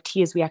about EFT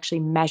is we actually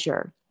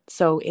measure.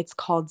 So it's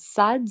called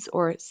SUDS,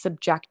 or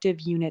subjective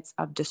units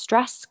of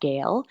distress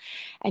scale.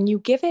 And you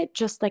give it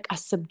just like a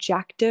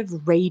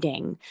subjective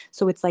rating.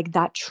 So it's like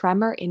that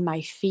tremor in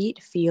my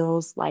feet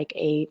feels like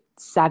a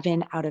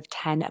 7 out of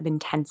 10 of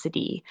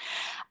intensity.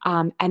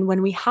 And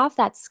when we have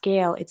that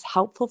scale, it's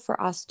helpful for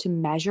us to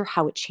measure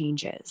how it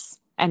changes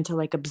and to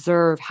like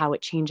observe how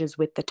it changes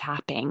with the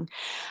tapping.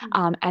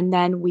 And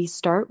then we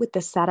start with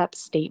the setup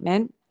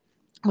statement,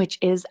 which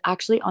is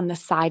actually on the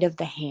side of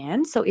the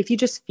hand. So if you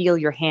just feel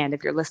your hand,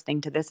 if you're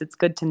listening to this, it's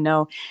good to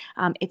know.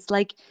 It's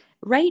like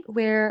right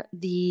where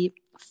the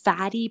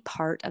fatty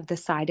part of the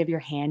side of your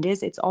hand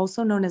is. It's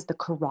also known as the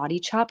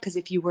karate chop, because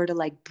if you were to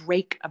like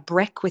break a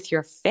brick with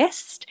your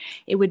fist,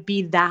 it would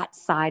be that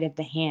side of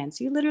the hand.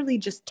 So you literally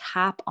just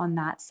tap on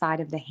that side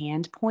of the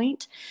hand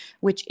point,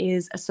 which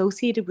is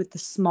associated with the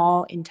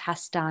small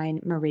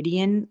intestine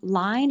meridian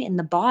line in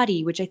the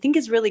body, which I think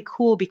is really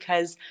cool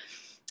because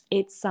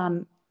it's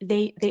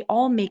they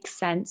all make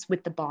sense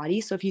with the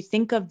body. So if you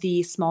think of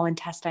the small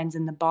intestines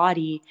in the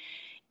body,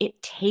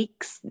 it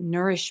takes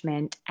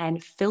nourishment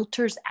and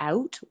filters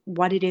out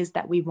what it is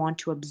that we want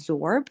to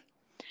absorb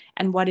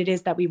and what it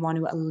is that we want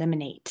to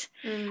eliminate.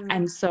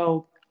 And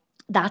so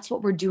that's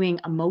what we're doing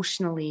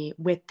emotionally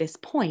with this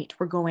point.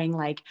 We're going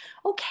like,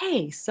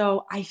 okay,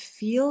 so I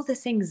feel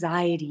this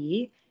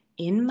anxiety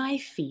in my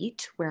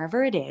feet,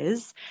 wherever it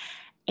is,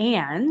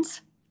 and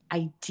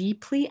I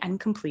deeply and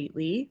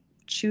completely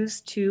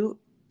choose to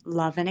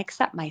love and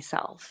accept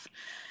myself.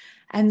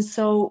 And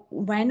so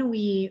when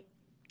we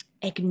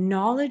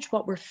acknowledge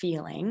what we're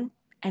feeling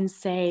and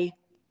say,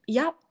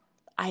 yep,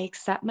 I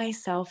accept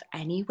myself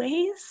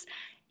anyways,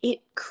 it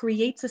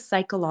creates a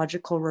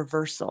psychological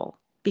reversal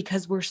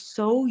because we're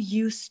so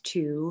used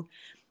to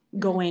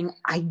going,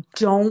 I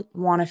don't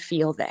want to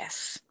feel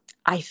this.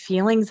 I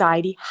feel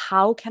anxiety.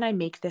 How can I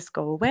make this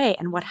go away?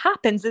 And what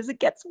happens is it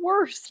gets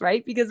worse,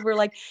 right? Because we're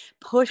like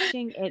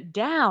pushing it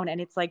down and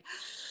it's like,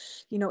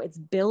 it's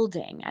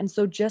building. And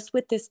so just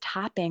with this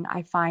tapping,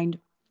 I find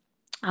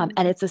and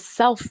it's a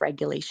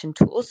self-regulation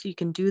tool, so you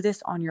can do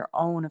this on your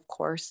own, of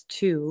course,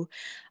 too.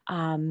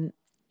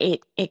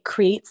 It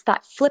creates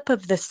that flip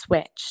of the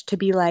switch to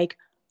be like,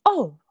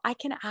 oh, I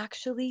can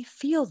actually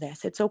feel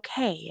this. It's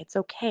okay. It's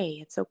okay.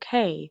 It's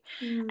okay.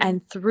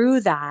 And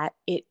through that,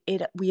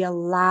 we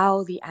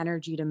allow the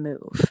energy to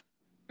move.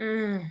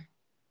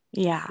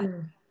 Yeah.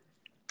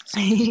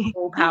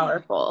 So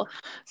powerful,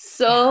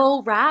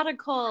 so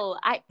radical.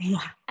 Yeah.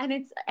 And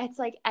it's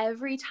like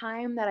every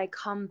time that I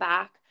come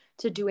back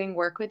to doing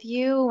work with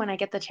you, when I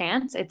get the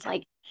chance, it's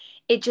like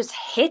it just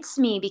hits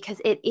me because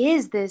it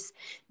is this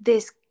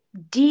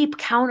deep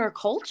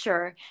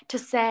counterculture to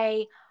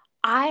say,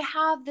 I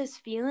have this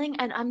feeling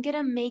and I'm going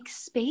to make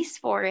space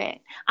for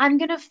it. I'm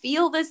going to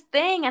feel this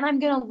thing and I'm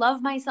going to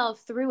love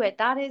myself through it.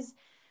 That is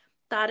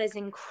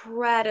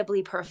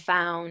incredibly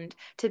profound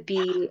to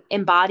be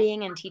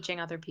embodying and teaching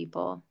other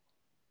people.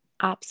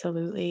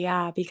 Absolutely.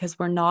 Yeah. Because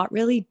we're not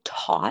really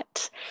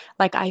taught.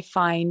 Like I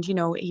find,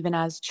 even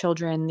as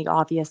children, the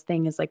obvious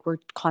thing is like we're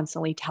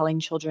constantly telling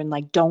children,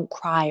 like, don't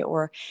cry.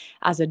 Or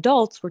as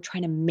adults, we're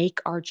trying to make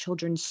our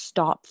children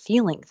stop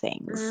feeling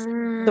things.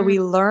 So we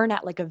learn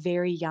at like a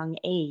very young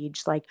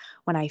age, like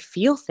when I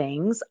feel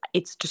things,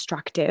 it's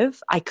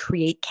destructive. I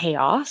create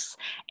chaos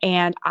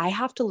and I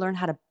have to learn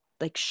how to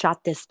like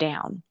shut this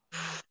down.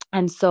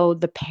 And so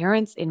the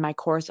parents in my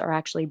course are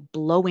actually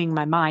blowing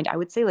my mind. I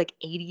would say like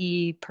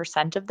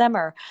 80% of them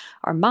are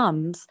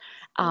moms.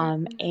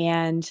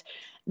 And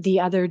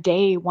the other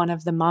day, one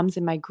of the moms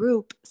in my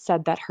group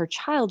said that her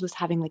child was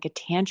having like a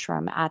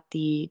tantrum at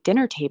the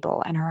dinner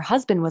table. And her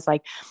husband was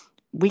like,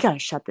 we got to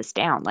shut this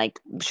down. Like,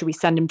 should we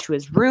send him to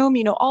his room?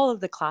 All of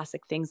the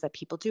classic things that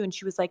people do. And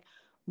she was like,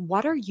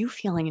 what are you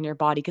feeling in your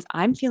body? Because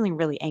I'm feeling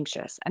really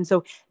anxious. And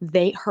so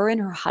her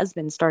and her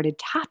husband started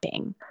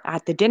tapping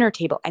at the dinner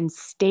table and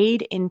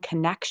stayed in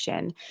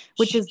connection,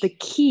 which is the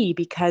key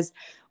because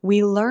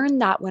we learn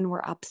that when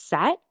we're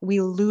upset, we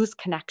lose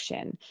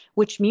connection,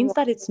 which means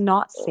that it's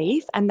not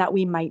safe and that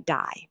we might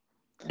die.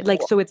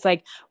 Like, so it's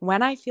like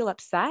when I feel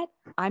upset,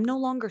 I'm no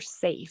longer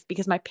safe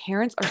because my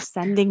parents are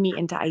sending me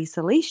into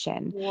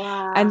isolation.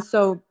 Wow. And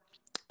so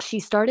she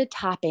started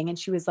tapping and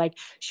she was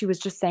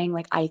just saying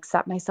like, I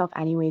accept myself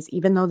anyways,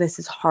 even though this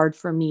is hard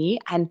for me.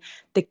 And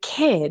the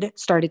kid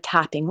started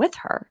tapping with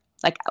her.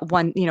 like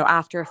one,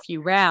 after a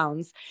few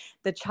rounds,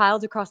 the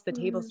child across the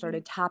table Mm.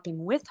 started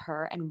tapping with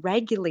her and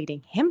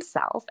regulating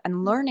himself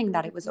and learning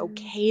that it was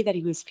okay that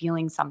he was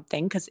feeling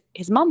something, because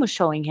his mom was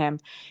showing him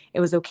it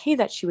was okay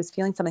that she was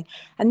feeling something.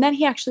 And then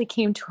he actually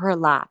came to her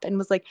lap and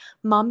was like,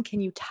 Mom,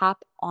 can you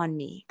tap on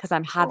me? Because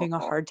I'm having a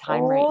hard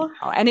time right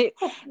now. And it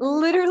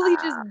literally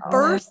just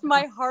burst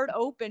my heart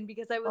open,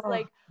 because I was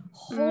like,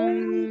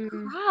 holy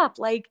crap,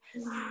 like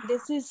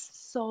this is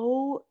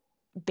so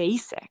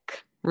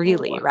basic,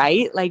 really,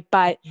 right? Like,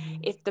 but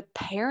if the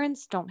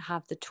parents don't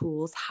have the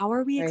tools, how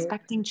are we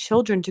expecting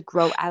children to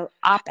grow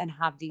up and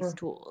have these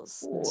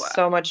tools?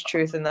 So much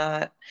truth in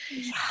that.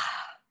 Yeah.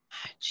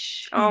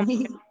 Oh,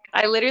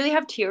 I literally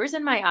have tears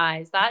in my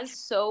eyes. That is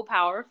so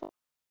powerful.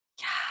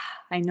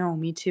 Yeah, I know,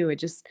 me too.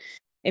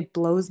 It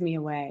blows me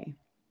away.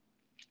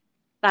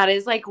 That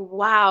is like,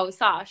 wow,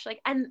 Sash.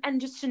 Like,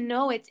 and just to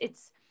know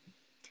it's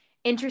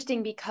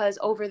interesting, because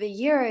over the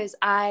years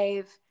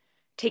I've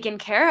taken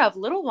care of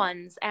little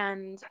ones,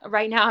 and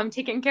right now I'm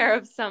taking care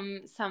of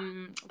some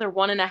they're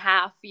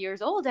 1.5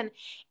 years old, and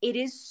it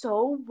is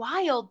so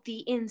wild,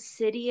 the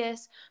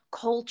insidious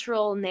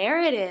cultural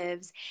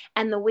narratives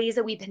and the ways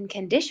that we've been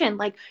conditioned.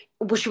 Like,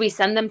 should we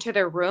send them to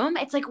their room?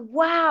 It's like,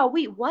 wow,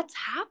 wait, what's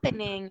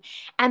happening?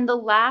 And the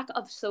lack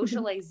of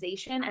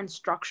socialization and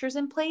structures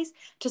in place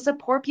to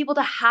support people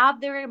to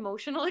have their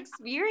emotional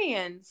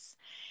experience.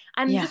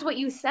 And just what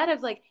you said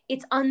of like,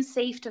 it's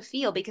unsafe to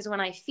feel, because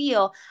when I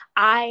feel,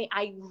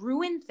 I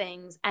ruin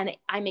things and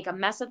I make a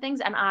mess of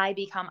things and I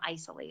become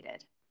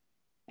isolated.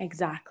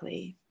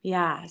 Exactly.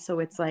 Yeah. So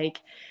it's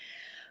like,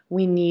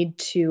 we need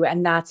to,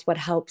 and that's what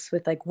helps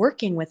with like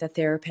working with a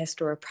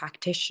therapist or a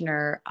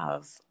practitioner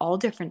of all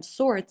different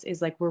sorts,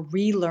 is like we're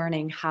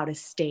relearning how to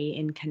stay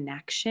in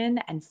connection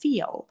and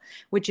feel,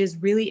 which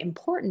is really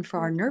important for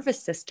our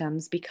nervous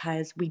systems,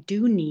 because we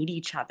do need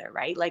each other,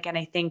 right? Like, and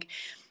I think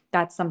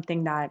that's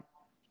something that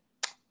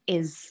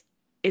is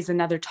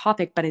another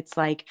topic, but it's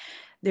like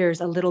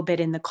there's a little bit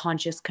in the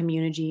conscious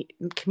community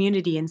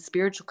and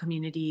spiritual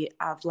community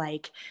of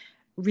like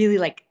really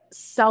like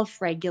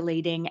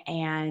self-regulating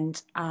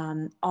and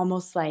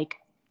almost like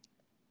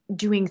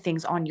doing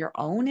things on your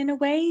own in a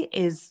way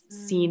is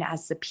seen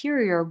as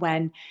superior,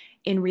 when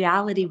in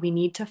reality we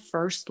need to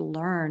first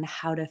learn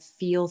how to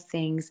feel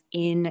things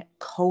in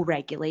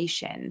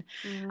co-regulation,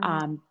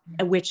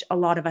 which a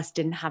lot of us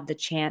didn't have the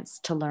chance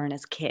to learn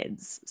as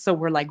kids. So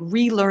we're like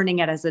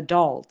relearning it as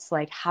adults,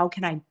 like how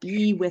can I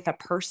be with a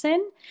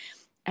person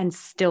and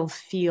still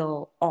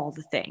feel all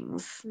the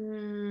things.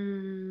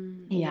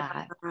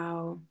 Yeah.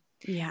 Wow.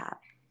 Yeah.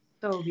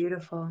 So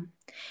beautiful.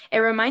 It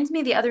reminds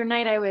me, the other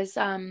night I was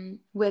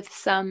with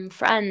some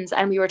friends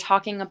and we were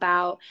talking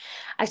about,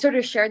 I sort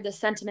of shared the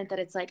sentiment that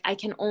it's like, I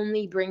can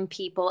only bring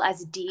people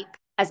as deep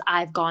as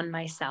I've gone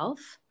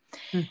myself.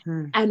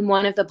 Mm-hmm. And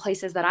one of the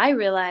places that I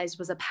realized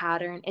was a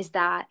pattern is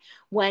that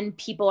when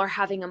people are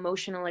having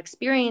emotional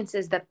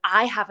experiences that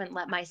I haven't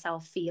let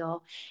myself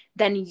feel,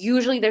 then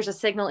usually there's a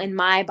signal in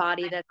my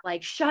body that's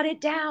like, shut it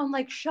down,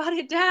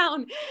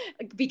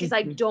 because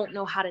I don't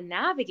know how to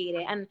navigate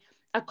it. And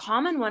a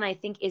common one, I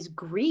think, is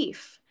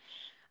grief.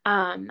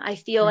 I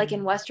feel like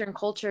in Western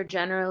culture,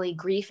 generally,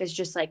 grief is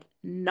just like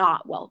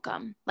not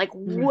welcome, like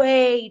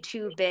way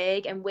too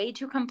big and way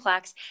too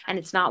complex, and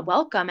it's not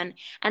welcome.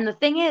 And the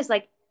thing is,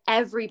 like,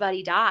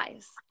 everybody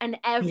dies and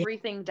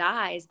everything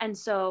dies. And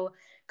so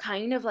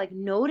kind of like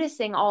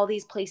noticing all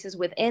these places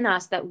within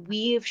us that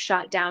we've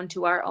shut down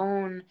to our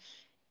own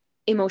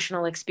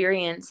emotional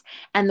experience,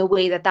 and the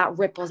way that that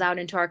ripples out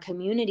into our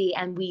community,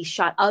 and we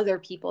shut other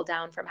people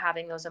down from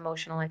having those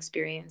emotional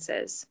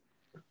experiences.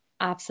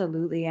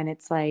 Absolutely. And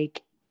it's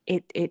like,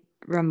 it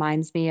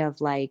reminds me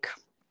of like,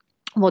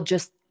 well,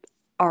 just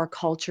our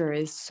culture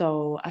is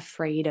so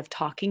afraid of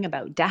talking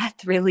about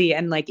death, really.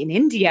 And like in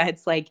India,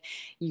 it's like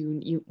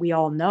we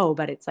all know,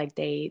 but it's like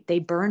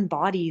they burn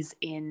bodies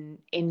in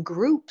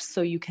groups,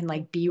 so you can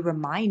like be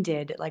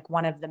reminded. Like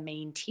one of the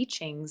main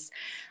teachings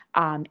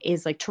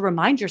is like to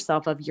remind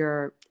yourself of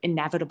your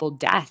inevitable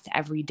death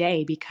every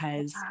day,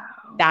 because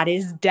that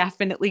is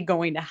definitely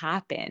going to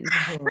happen.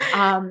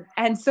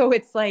 And so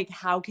it's like,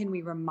 how can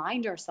we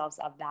remind ourselves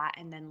of that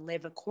and then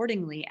live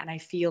accordingly? And I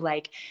feel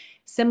like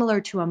similar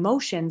to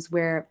emotions,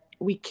 where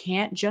we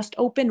can't just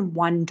open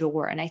one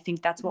door. And I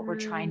think that's what we're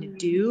trying to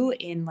do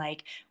in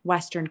like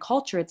Western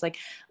culture. It's like,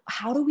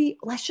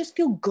 let's just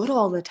feel good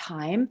all the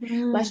time.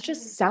 Let's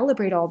just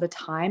celebrate all the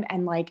time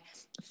and like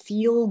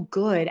feel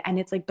good. And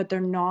it's like, but they're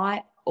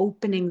not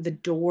opening the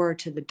door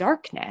to the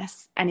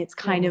darkness. And it's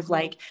kind of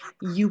like,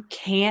 you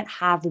can't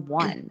have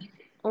one.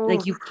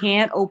 Like you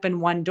can't open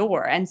one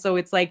door. And so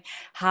it's like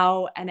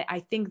and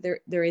I think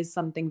there is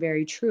something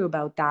very true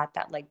about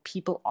that like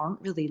people aren't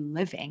really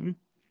living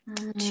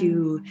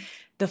to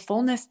the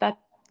fullness that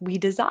we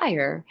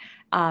desire.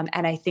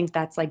 And I think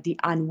that's like the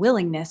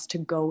unwillingness to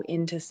go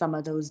into some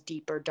of those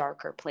deeper,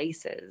 darker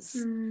places.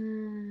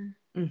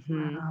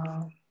 Mm-hmm.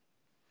 Wow.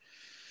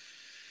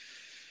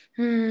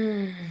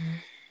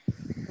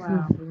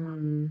 Wow.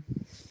 Mm-hmm.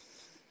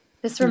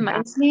 This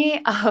reminds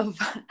me of,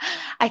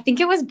 I think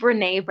it was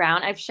Brene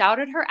Brown. I've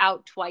shouted her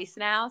out twice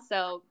now.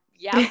 So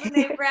yeah,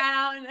 Brene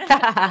Brown.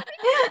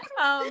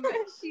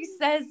 She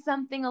says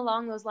something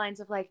along those lines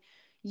of like,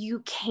 you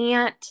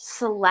can't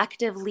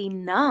selectively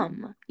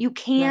numb. You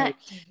can't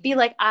be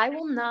like, I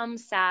will numb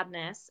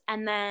sadness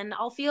and then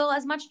I'll feel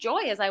as much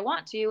joy as I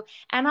want to.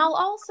 And I'll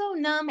also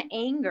numb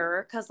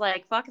anger because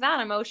like, fuck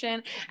that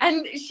emotion.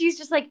 And she's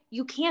just like,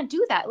 you can't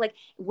do that. Like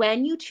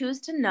when you choose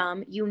to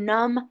numb, you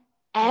numb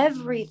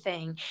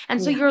everything.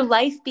 And so your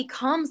life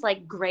becomes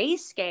like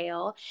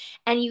grayscale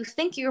and you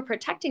think you're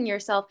protecting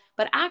yourself,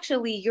 but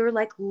actually you're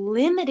like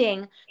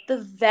limiting the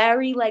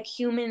very like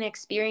human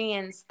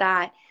experience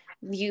that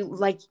you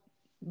like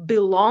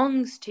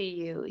belongs to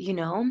you, you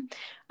know?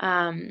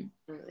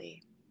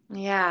 Really.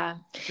 Yeah.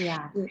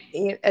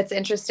 It's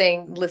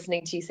interesting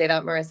listening to you say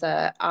that,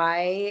 Marissa.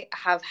 I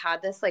have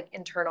had this like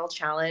internal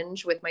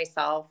challenge with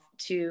myself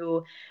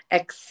to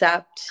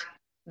accept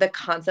the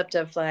concept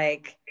of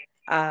like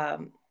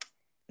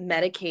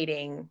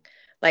medicating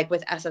like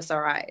with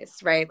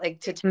SSRIs, right? Like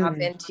to tap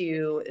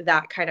into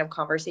that kind of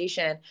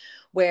conversation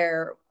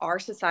where our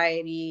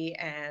society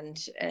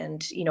and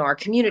you know our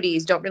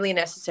communities don't really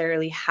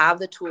necessarily have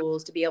the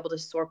tools to be able to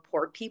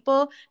support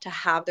people to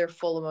have their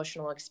full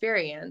emotional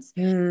experience.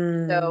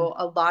 So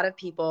a lot of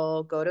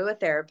people go to a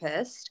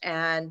therapist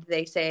and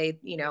they say,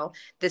 you know,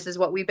 this is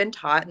what we've been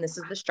taught and this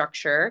is the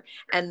structure.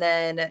 And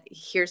then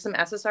here's some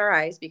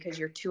SSRIs because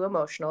you're too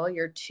emotional,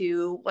 you're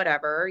too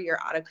whatever,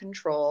 you're out of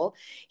control.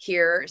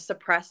 Here,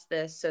 suppress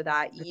this so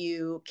that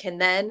you can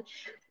then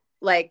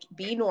like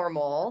be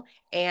normal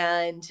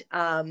and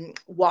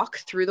walk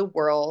through the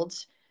world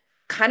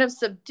kind of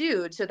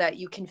subdued so that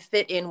you can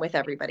fit in with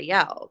everybody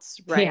else,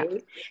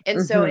 right?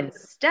 And so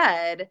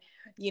instead,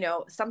 you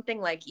know,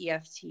 something like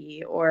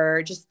EFT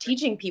or just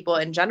teaching people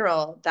in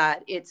general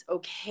that it's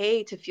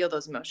okay to feel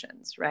those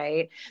emotions,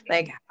 right?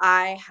 Like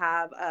I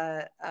have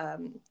a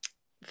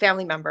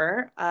family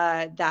member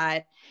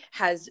that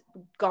has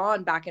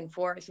gone back and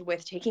forth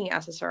with taking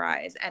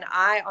SSRIs, and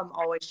I am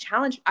always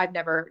challenged. I've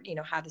never, you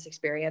know, had this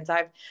experience.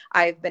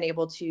 I've been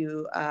able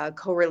to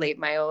correlate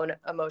my own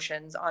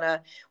emotions on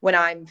a when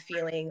I'm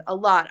feeling a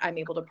lot, I'm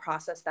able to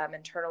process them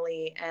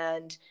internally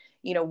and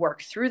you know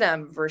work through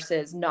them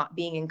versus not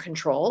being in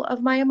control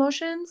of my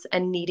emotions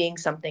and needing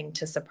something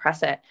to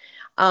suppress it.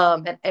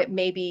 And it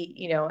may be,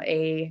 you know,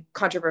 a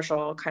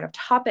controversial kind of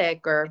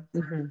topic or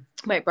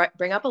might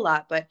bring up a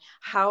lot, but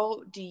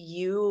how do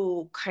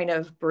you kind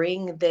of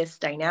bring this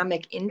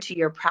dynamic into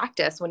your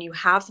practice when you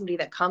have somebody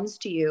that comes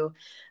to you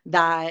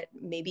that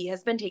maybe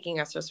has been taking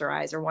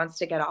SSRIs or wants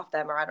to get off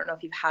them, or I don't know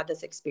if you've had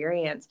this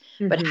experience,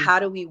 but how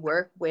do we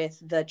work with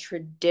the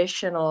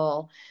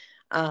traditional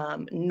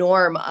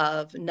norm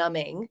of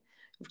numbing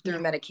through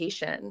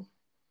medication?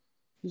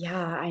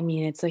 Yeah, I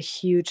mean, it's a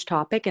huge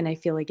topic, and I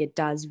feel like it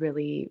does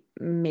really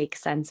make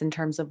sense in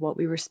terms of what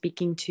we were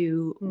speaking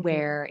to,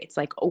 where it's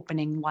like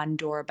opening one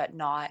door, but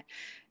not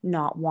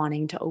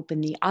wanting to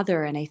open the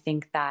other. And I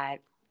think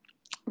that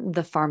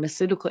the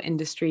pharmaceutical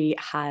industry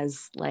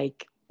has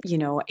like, you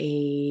know,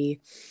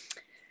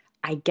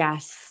 I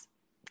guess,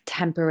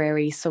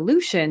 temporary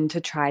solution to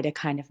try to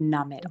kind of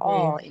numb it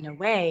all in a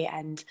way.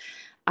 And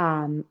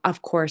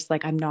of course,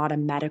 like I'm not a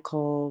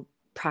medical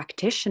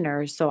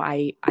practitioner, so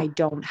I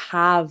don't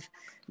have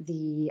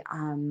the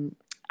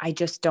I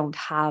just don't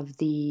have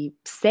the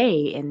say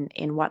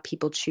in what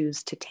people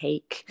choose to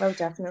take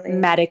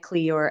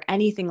medically or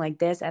anything like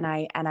this. And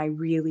I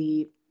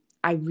really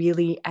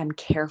am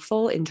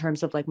careful in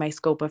terms of like my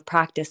scope of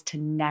practice to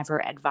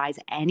never advise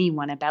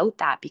anyone about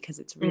that because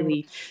it's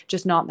really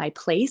just not my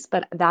place.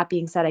 But that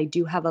being said, I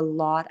do have a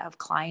lot of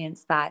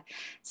clients that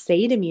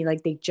say to me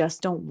like they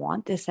just don't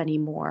want this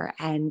anymore.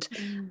 And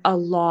a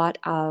lot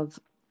of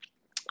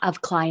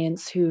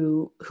clients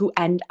who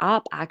end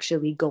up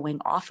actually going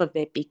off of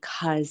it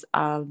because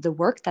of the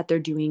work that they're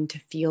doing to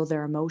feel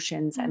their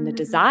emotions and the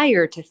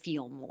desire to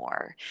feel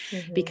more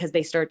because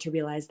they start to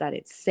realize that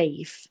it's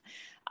safe.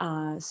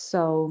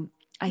 So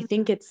I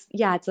think it's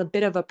a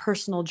bit of a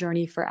personal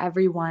journey for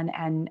everyone.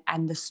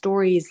 And the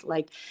stories,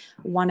 like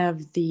one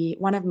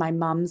of my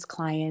mom's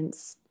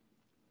clients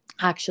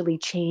actually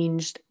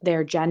changed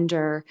their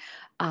gender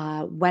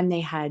when they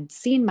had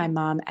seen my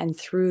mom, and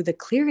through the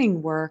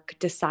clearing work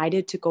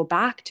decided to go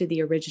back to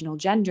the original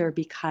gender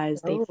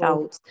because they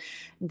felt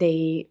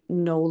they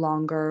no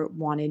longer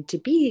wanted to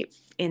be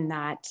in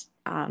that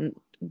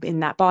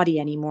body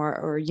anymore,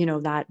 or you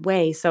know, that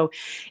way. So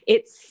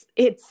it's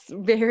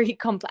very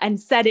complex, and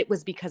said it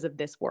was because of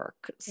this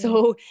work.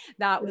 So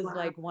that was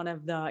like one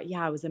of the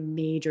it was a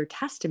major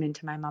testament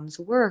to my mom's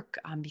work,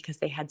 because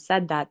they had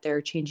said that their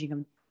changing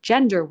of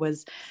gender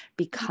was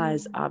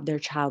because of their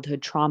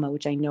childhood trauma,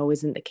 which I know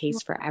isn't the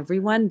case for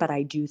everyone, but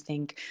I do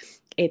think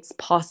it's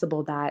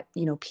possible that,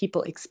 you know,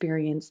 people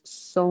experience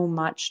so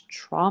much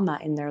trauma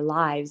in their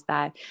lives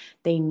that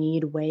they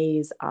need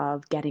ways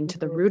of getting to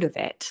the root of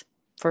it,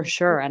 for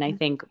sure. And I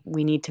think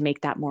we need to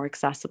make that more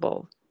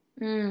accessible.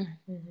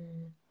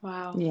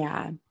 Wow.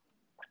 Yeah.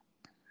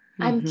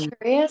 I'm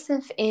curious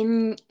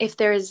if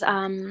there's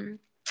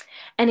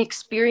an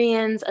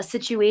experience, a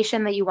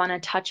situation that you want to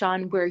touch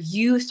on where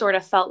you sort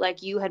of felt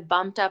like you had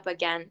bumped up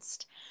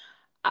against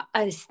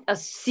a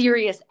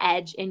serious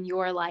edge in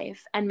your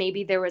life, and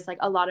maybe there was like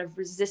a lot of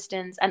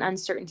resistance and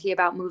uncertainty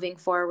about moving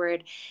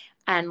forward,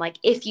 and like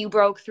if you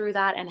broke through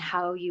that and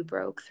how you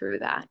broke through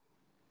that.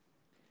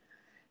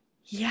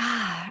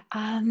 Yeah.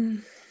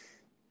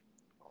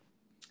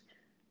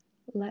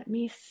 Let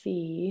me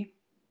see.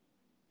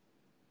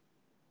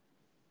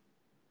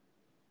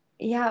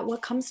 Yeah,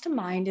 what comes to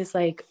mind is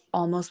like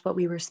almost what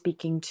we were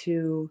speaking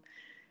to,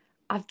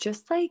 of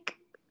just like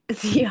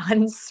the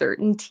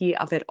uncertainty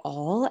of it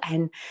all.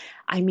 And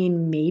I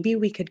mean, maybe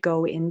we could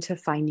go into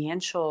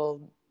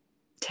financial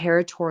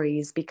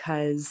territories,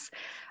 because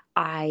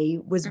I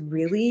was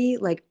really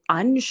like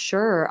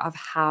unsure of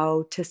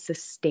how to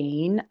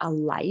sustain a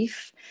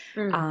life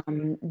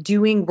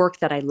doing work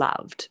that I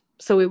loved.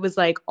 So it was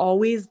like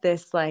always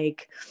this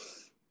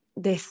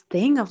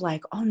thing of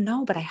like, oh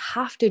no, but I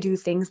have to do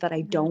things that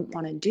I don't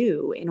want to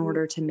do in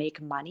order to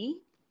make money.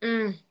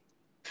 And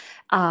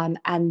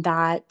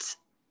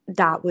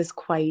that was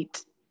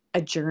quite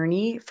a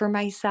journey for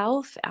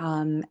myself.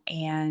 And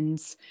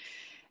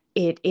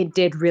it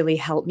did really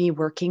help me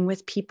working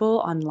with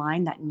people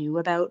online that knew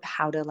about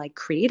how to like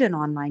create an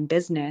online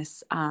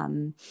business.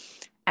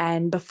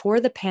 And before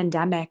the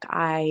pandemic,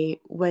 I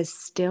was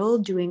still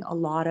doing a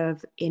lot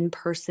of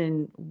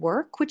in-person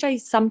work, which I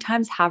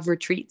sometimes have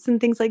retreats and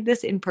things like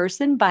this in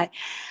person. But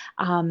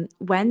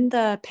when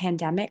the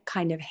pandemic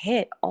kind of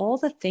hit, all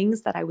the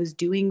things that I was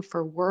doing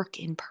for work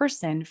in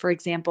person, for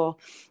example,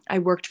 I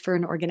worked for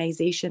an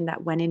organization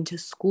that went into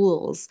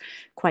schools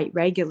quite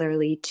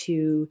regularly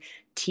to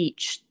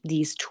teach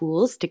these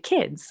tools to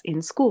kids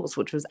in schools,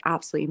 which was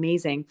absolutely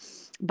amazing.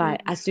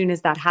 But as soon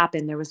as that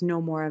happened, there was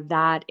no more of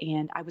that.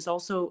 And I was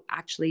also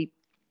actually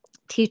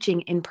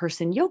teaching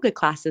in-person yoga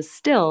classes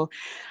still,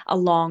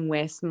 along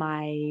with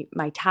my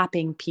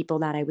tapping people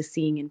that I was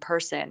seeing in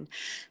person.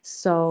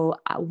 So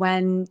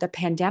when the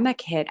pandemic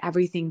hit,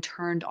 everything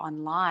turned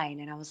online,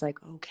 and I was like,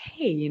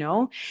 okay,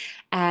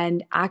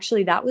 and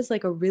actually that was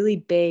like a really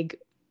big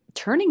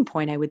turning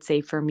point, I would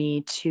say, for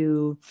me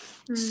to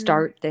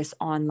start this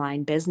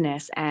online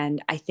business.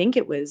 And I think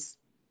it was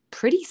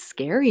pretty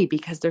scary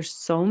because there's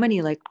so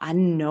many like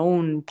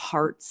unknown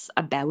parts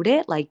about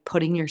it, like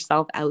putting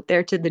yourself out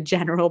there to the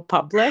general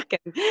public,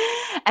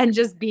 and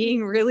just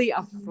being really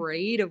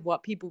afraid of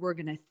what people were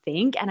going to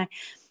think. And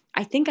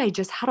I think I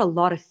just had a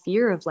lot of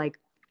fear of like,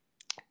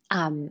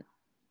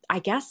 I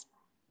guess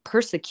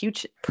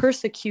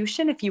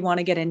persecution, if you want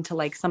to get into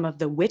like some of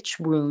the witch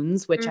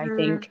wounds, which I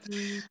think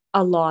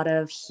a lot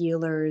of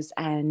healers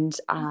and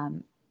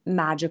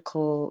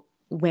magical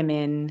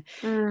women,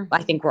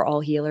 I think we're all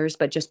healers,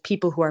 but just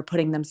people who are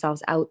putting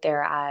themselves out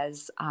there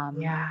as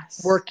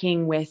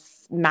working with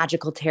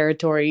magical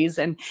territories.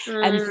 And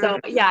so,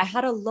 yeah, I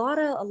had a lot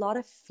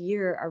of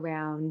fear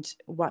around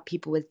what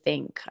people would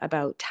think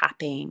about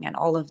tapping and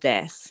all of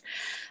this.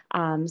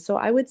 So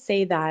I would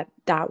say that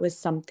was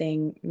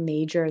something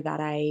major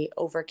that I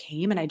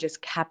overcame, and I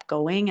just kept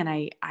going, and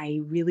I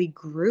really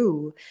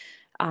grew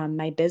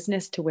my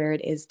business to where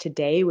it is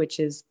today, which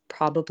is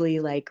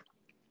probably like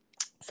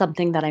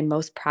something that I'm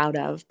most proud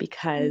of,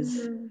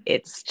 because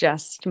it's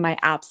just my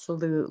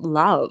absolute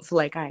love.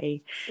 Like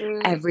I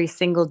every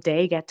single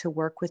day get to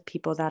work with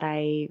people that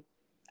I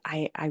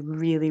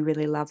really,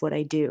 really love what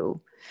I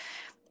do.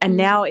 And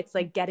now it's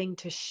like getting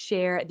to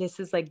share. This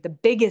is like the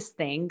biggest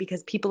thing,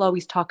 because people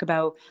always talk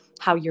about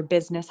how your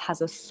business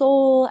has a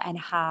soul and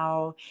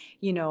how,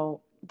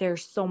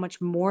 there's so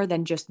much more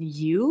than just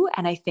you.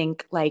 And I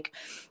think like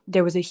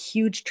there was a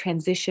huge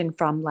transition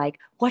from like,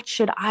 what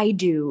should I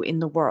do in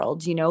the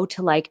world,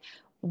 to like,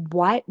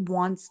 what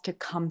wants to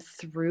come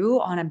through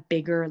on a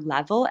bigger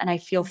level. And I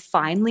feel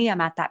finally I'm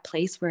at that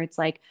place where it's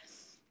like,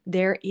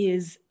 there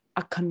is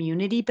a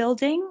community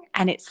building,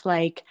 and it's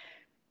like,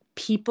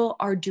 people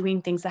are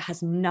doing things that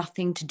has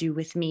nothing to do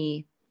with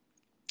me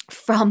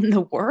from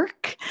the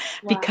work,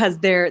 because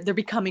they're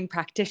becoming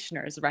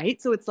practitioners,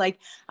 right? So it's like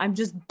I'm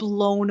just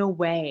blown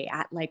away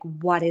at like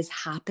what is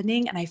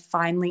happening, and I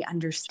finally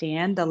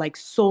understand the like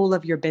soul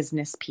of your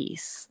business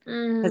piece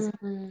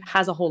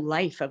has a whole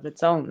life of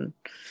its own.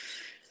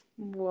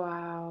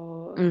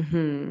 Wow.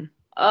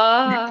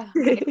 Oh,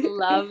 I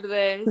love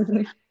this.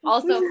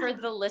 Also, for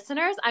the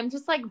listeners, I'm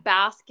just like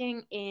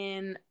basking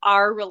in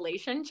our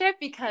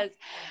relationship, because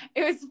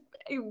it was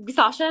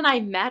Sacha and I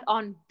met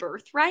on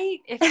Birthright.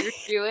 If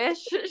you're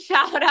Jewish,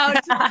 shout out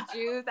to the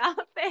Jews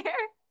out there.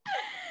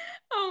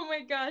 Oh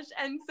my gosh.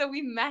 And so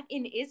we met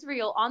in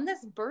Israel on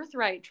this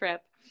Birthright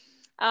trip.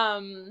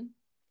 And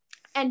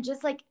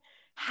just like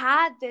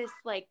had this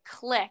like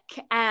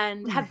click,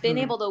 and have been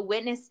able to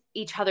witness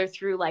each other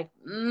through like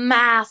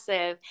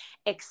massive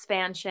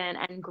expansion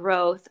and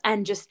growth,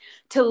 and just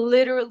to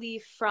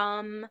literally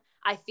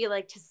I feel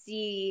like to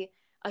see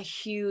a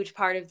huge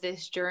part of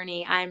this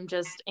journey. I'm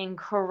just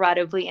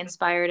incredibly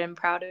inspired and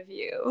proud of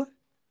you.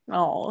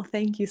 Oh,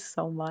 thank you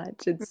so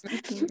much.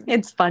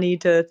 It's funny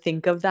to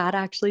think of that,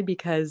 actually,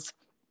 because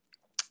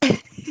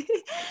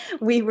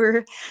we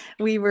were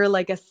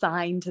like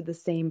assigned to the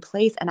same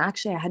place, and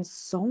actually I had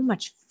so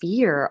much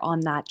fear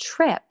on that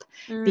trip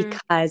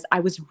because I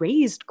was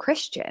raised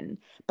Christian,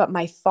 but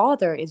my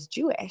father is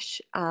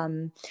Jewish.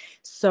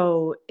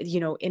 So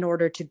in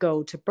order to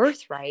go to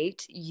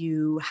birthright,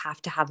 you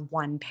have to have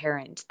one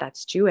parent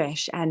that's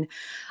Jewish, and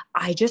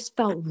I just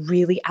felt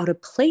really out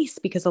of place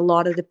because a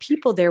lot of the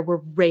people there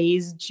were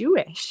raised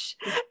Jewish.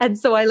 And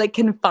so I like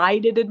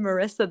confided in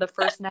Marissa the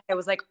first night. I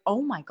was like,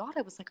 oh my God.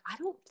 I was like, I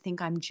don't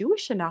think I'm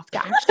Jewish enough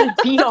to actually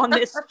be on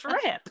this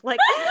trip. Like,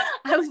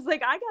 I was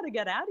like, I got to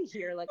get out of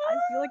here. Like, I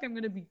feel like I'm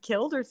going to be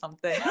killed or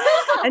something.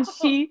 And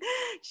she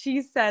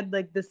said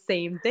like the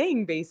same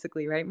thing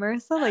basically, right,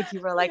 Marissa? Like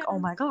you were like, oh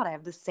my God, I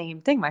have the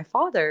same thing. My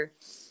father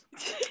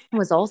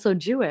was also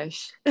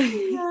Jewish.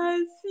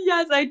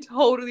 Yes, I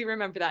totally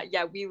remember that.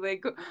 Yeah, we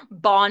like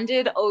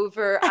bonded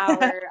over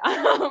our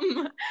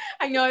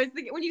I know, I was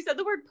thinking when you said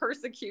the word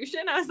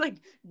persecution, I was like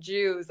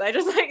Jews. I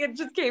just like it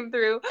just came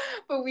through.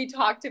 But we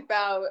talked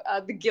about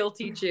the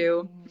guilty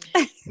Jew.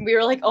 We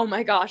were like, oh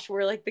my gosh,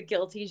 we're like the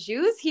guilty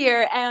Jews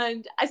here.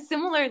 And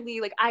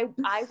similarly, like I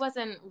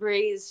wasn't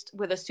raised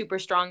with a super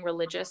strong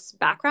religious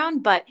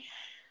background, but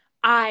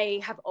I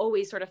have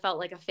always sort of felt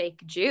like a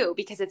fake Jew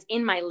because it's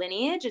in my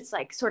lineage. It's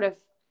like sort of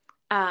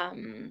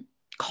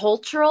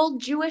cultural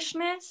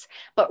Jewishness,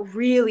 but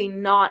really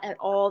not at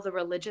all the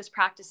religious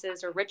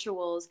practices or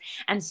rituals.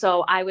 And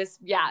so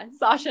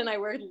Sasha and I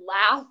were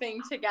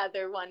laughing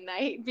together one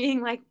night,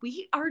 being like,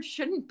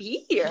 shouldn't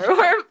be here.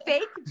 We're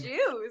fake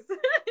Jews.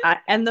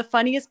 And the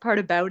funniest part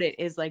about it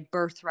is like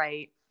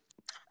birthright.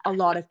 A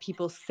lot of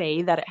people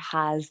say that it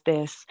has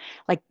this,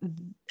 like,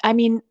 I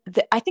mean,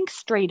 I think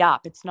straight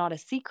up, it's not a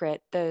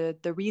secret.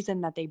 The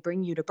reason that they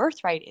bring you to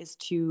birthright is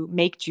to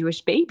make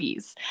Jewish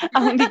babies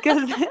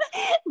because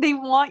they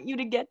want you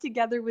to get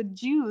together with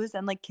Jews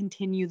and like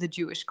continue the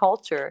Jewish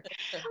culture.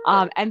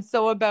 And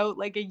so about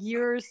like a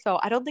year or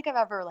so, I don't think I've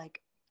ever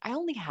I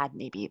only had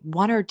maybe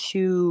one or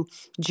two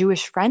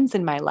Jewish friends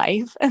in my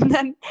life. And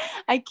then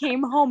I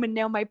came home, and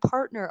now my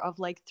partner of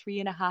like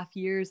 3.5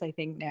 years, I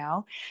think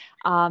now,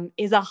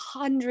 is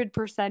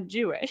 100%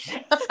 Jewish.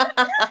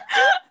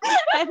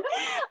 And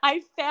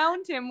I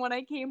found him when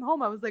I came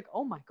home. I was like,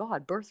 oh my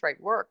God,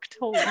 birthright worked.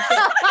 Holy shit.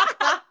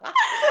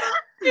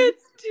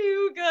 It's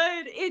too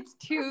good. It's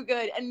too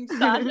good. And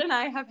Sacha and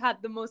I have had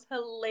the most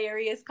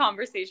hilarious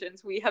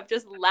conversations. We have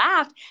just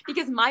laughed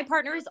because my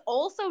partner is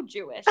also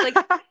Jewish, like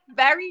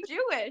very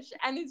Jewish.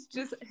 And it's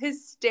just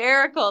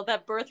hysterical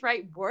that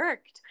birthright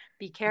worked.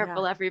 Be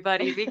careful,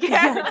 everybody. Be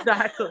careful.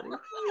 Exactly.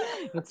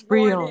 It's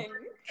real.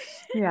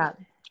 Yeah.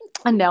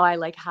 And now I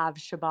like have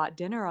Shabbat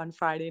dinner on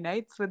Friday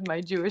nights with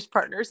my Jewish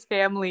partner's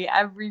family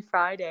every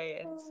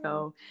Friday. And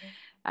so,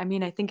 I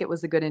mean, I think it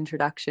was a good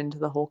introduction to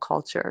the whole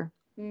culture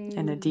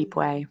in a deep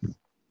way.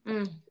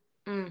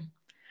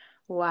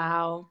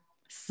 Wow.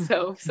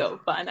 So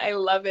fun. I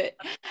love it.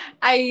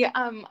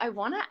 I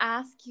want to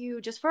ask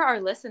you, just for our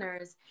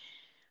listeners,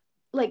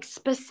 like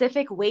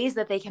specific ways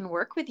that they can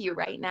work with you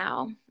right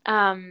now.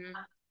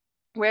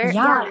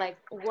 Like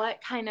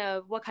what kind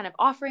of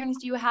offerings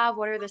do you have?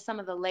 What are some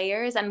of the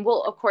layers? And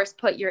we'll of course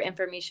put your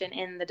information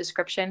in the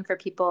description for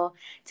people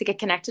to get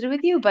connected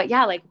with you. But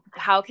yeah, like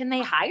how can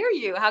they hire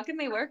you? How can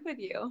they work with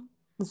you?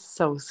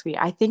 So sweet.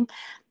 I think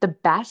the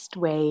best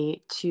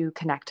way to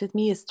connect with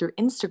me is through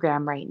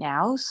Instagram right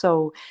now.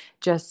 So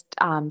just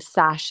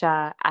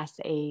Sacha,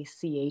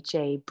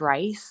 Sacha,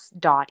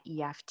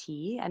 Bryce.eft.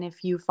 And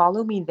if you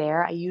follow me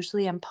there, I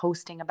usually am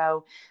posting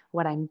about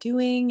what I'm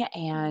doing,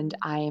 and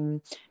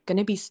I'm going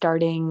to be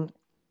starting,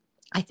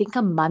 I think,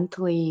 a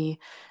monthly,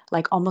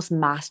 like almost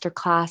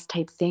masterclass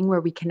type thing where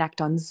we connect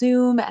on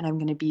Zoom, and I'm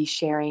going to be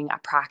sharing a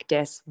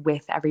practice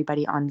with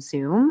everybody on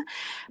Zoom.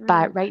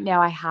 But right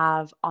now I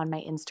have on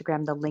my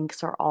Instagram, the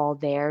links are all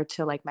there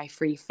to like my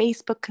free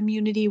Facebook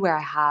community where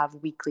I have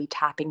weekly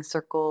tapping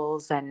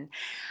circles, and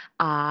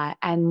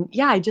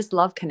yeah, I just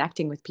love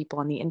connecting with people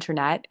on the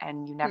internet,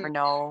 and you never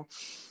know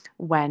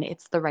when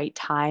it's the right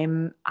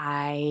time.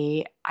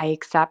 I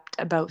accept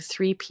about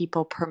 3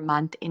 people per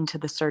month into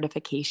the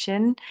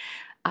certification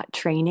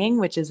training,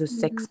 which is a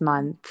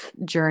 6-month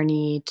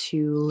journey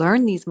to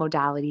learn these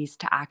modalities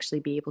to actually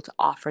be able to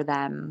offer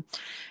them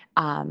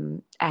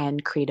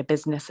and create a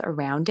business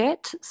around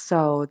it.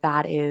 So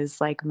that is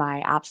like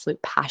my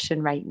absolute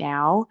passion right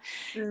now.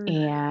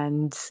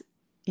 And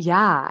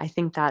yeah, I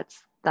think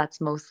that's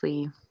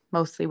mostly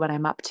what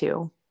I'm up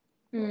to.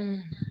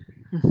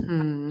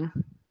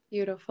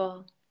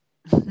 Beautiful.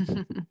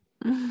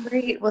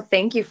 Great. Well,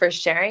 thank you for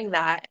sharing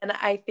that. And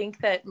I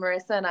think that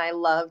Marissa and I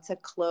love to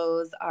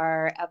close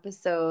our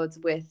episodes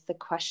with the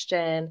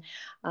question,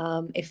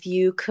 if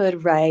you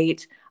could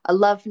write a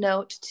love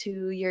note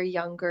to your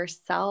younger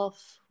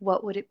self,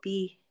 what would it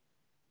be?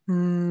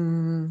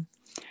 The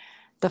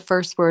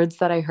first words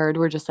that I heard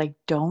were just like,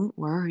 don't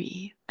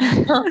worry.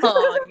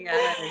 Oh,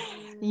 yes.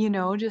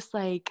 Just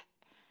like,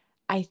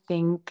 I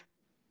think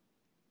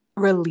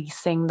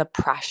releasing the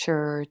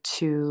pressure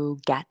to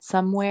get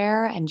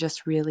somewhere and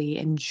just really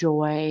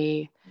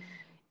enjoy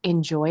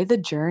enjoy the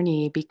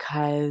journey,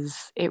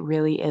 because it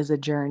really is a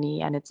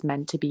journey and it's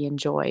meant to be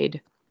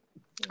enjoyed.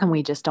 And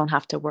we just don't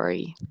have to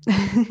worry.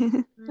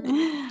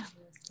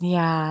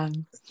 Yeah.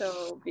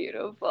 So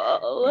beautiful.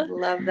 I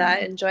love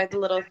that. Enjoy the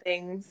little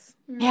things.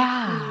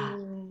 Yeah.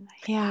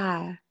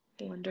 Yeah.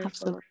 Wonderful.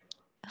 Absolutely.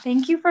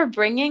 Thank you for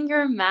bringing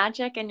your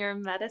magic and your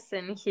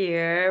medicine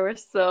here. We're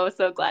so,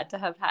 so glad to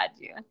have had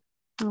you.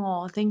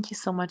 Oh, thank you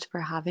so much for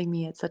having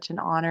me. It's such an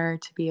honor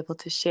to be able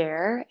to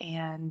share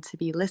and to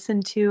be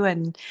listened to,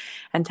 and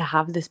to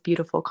have this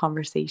beautiful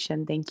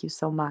conversation. Thank you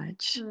so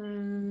much.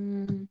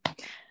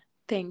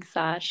 Thanks,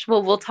 Sash.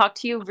 Well, we'll talk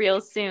to you real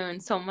soon.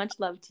 So much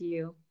love to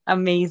you.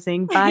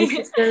 Amazing. Bye,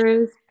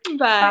 sisters.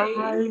 Bye.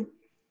 Bye.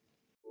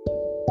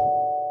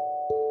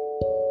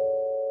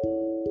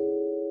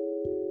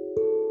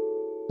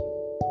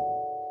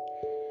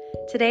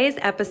 Today's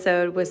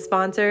episode was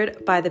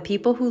sponsored by the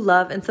people who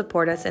love and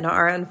support us in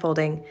our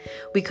unfolding.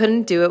 We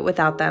couldn't do it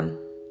without them.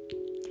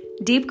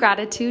 Deep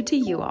gratitude to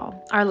you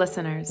all, our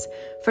listeners,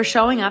 for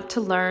showing up to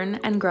learn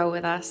and grow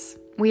with us.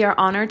 We are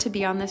honored to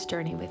be on this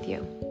journey with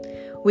you.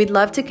 We'd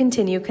love to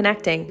continue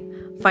connecting.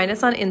 Find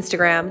us on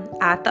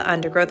Instagram at The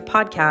Undergrowth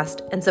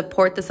Podcast and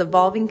support this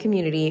evolving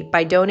community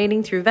by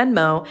donating through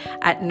Venmo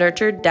at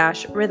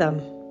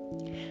Nurtured-Rhythm.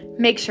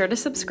 Make sure to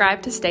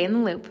subscribe to stay in the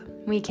loop.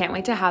 We can't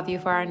wait to have you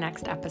for our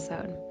next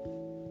episode.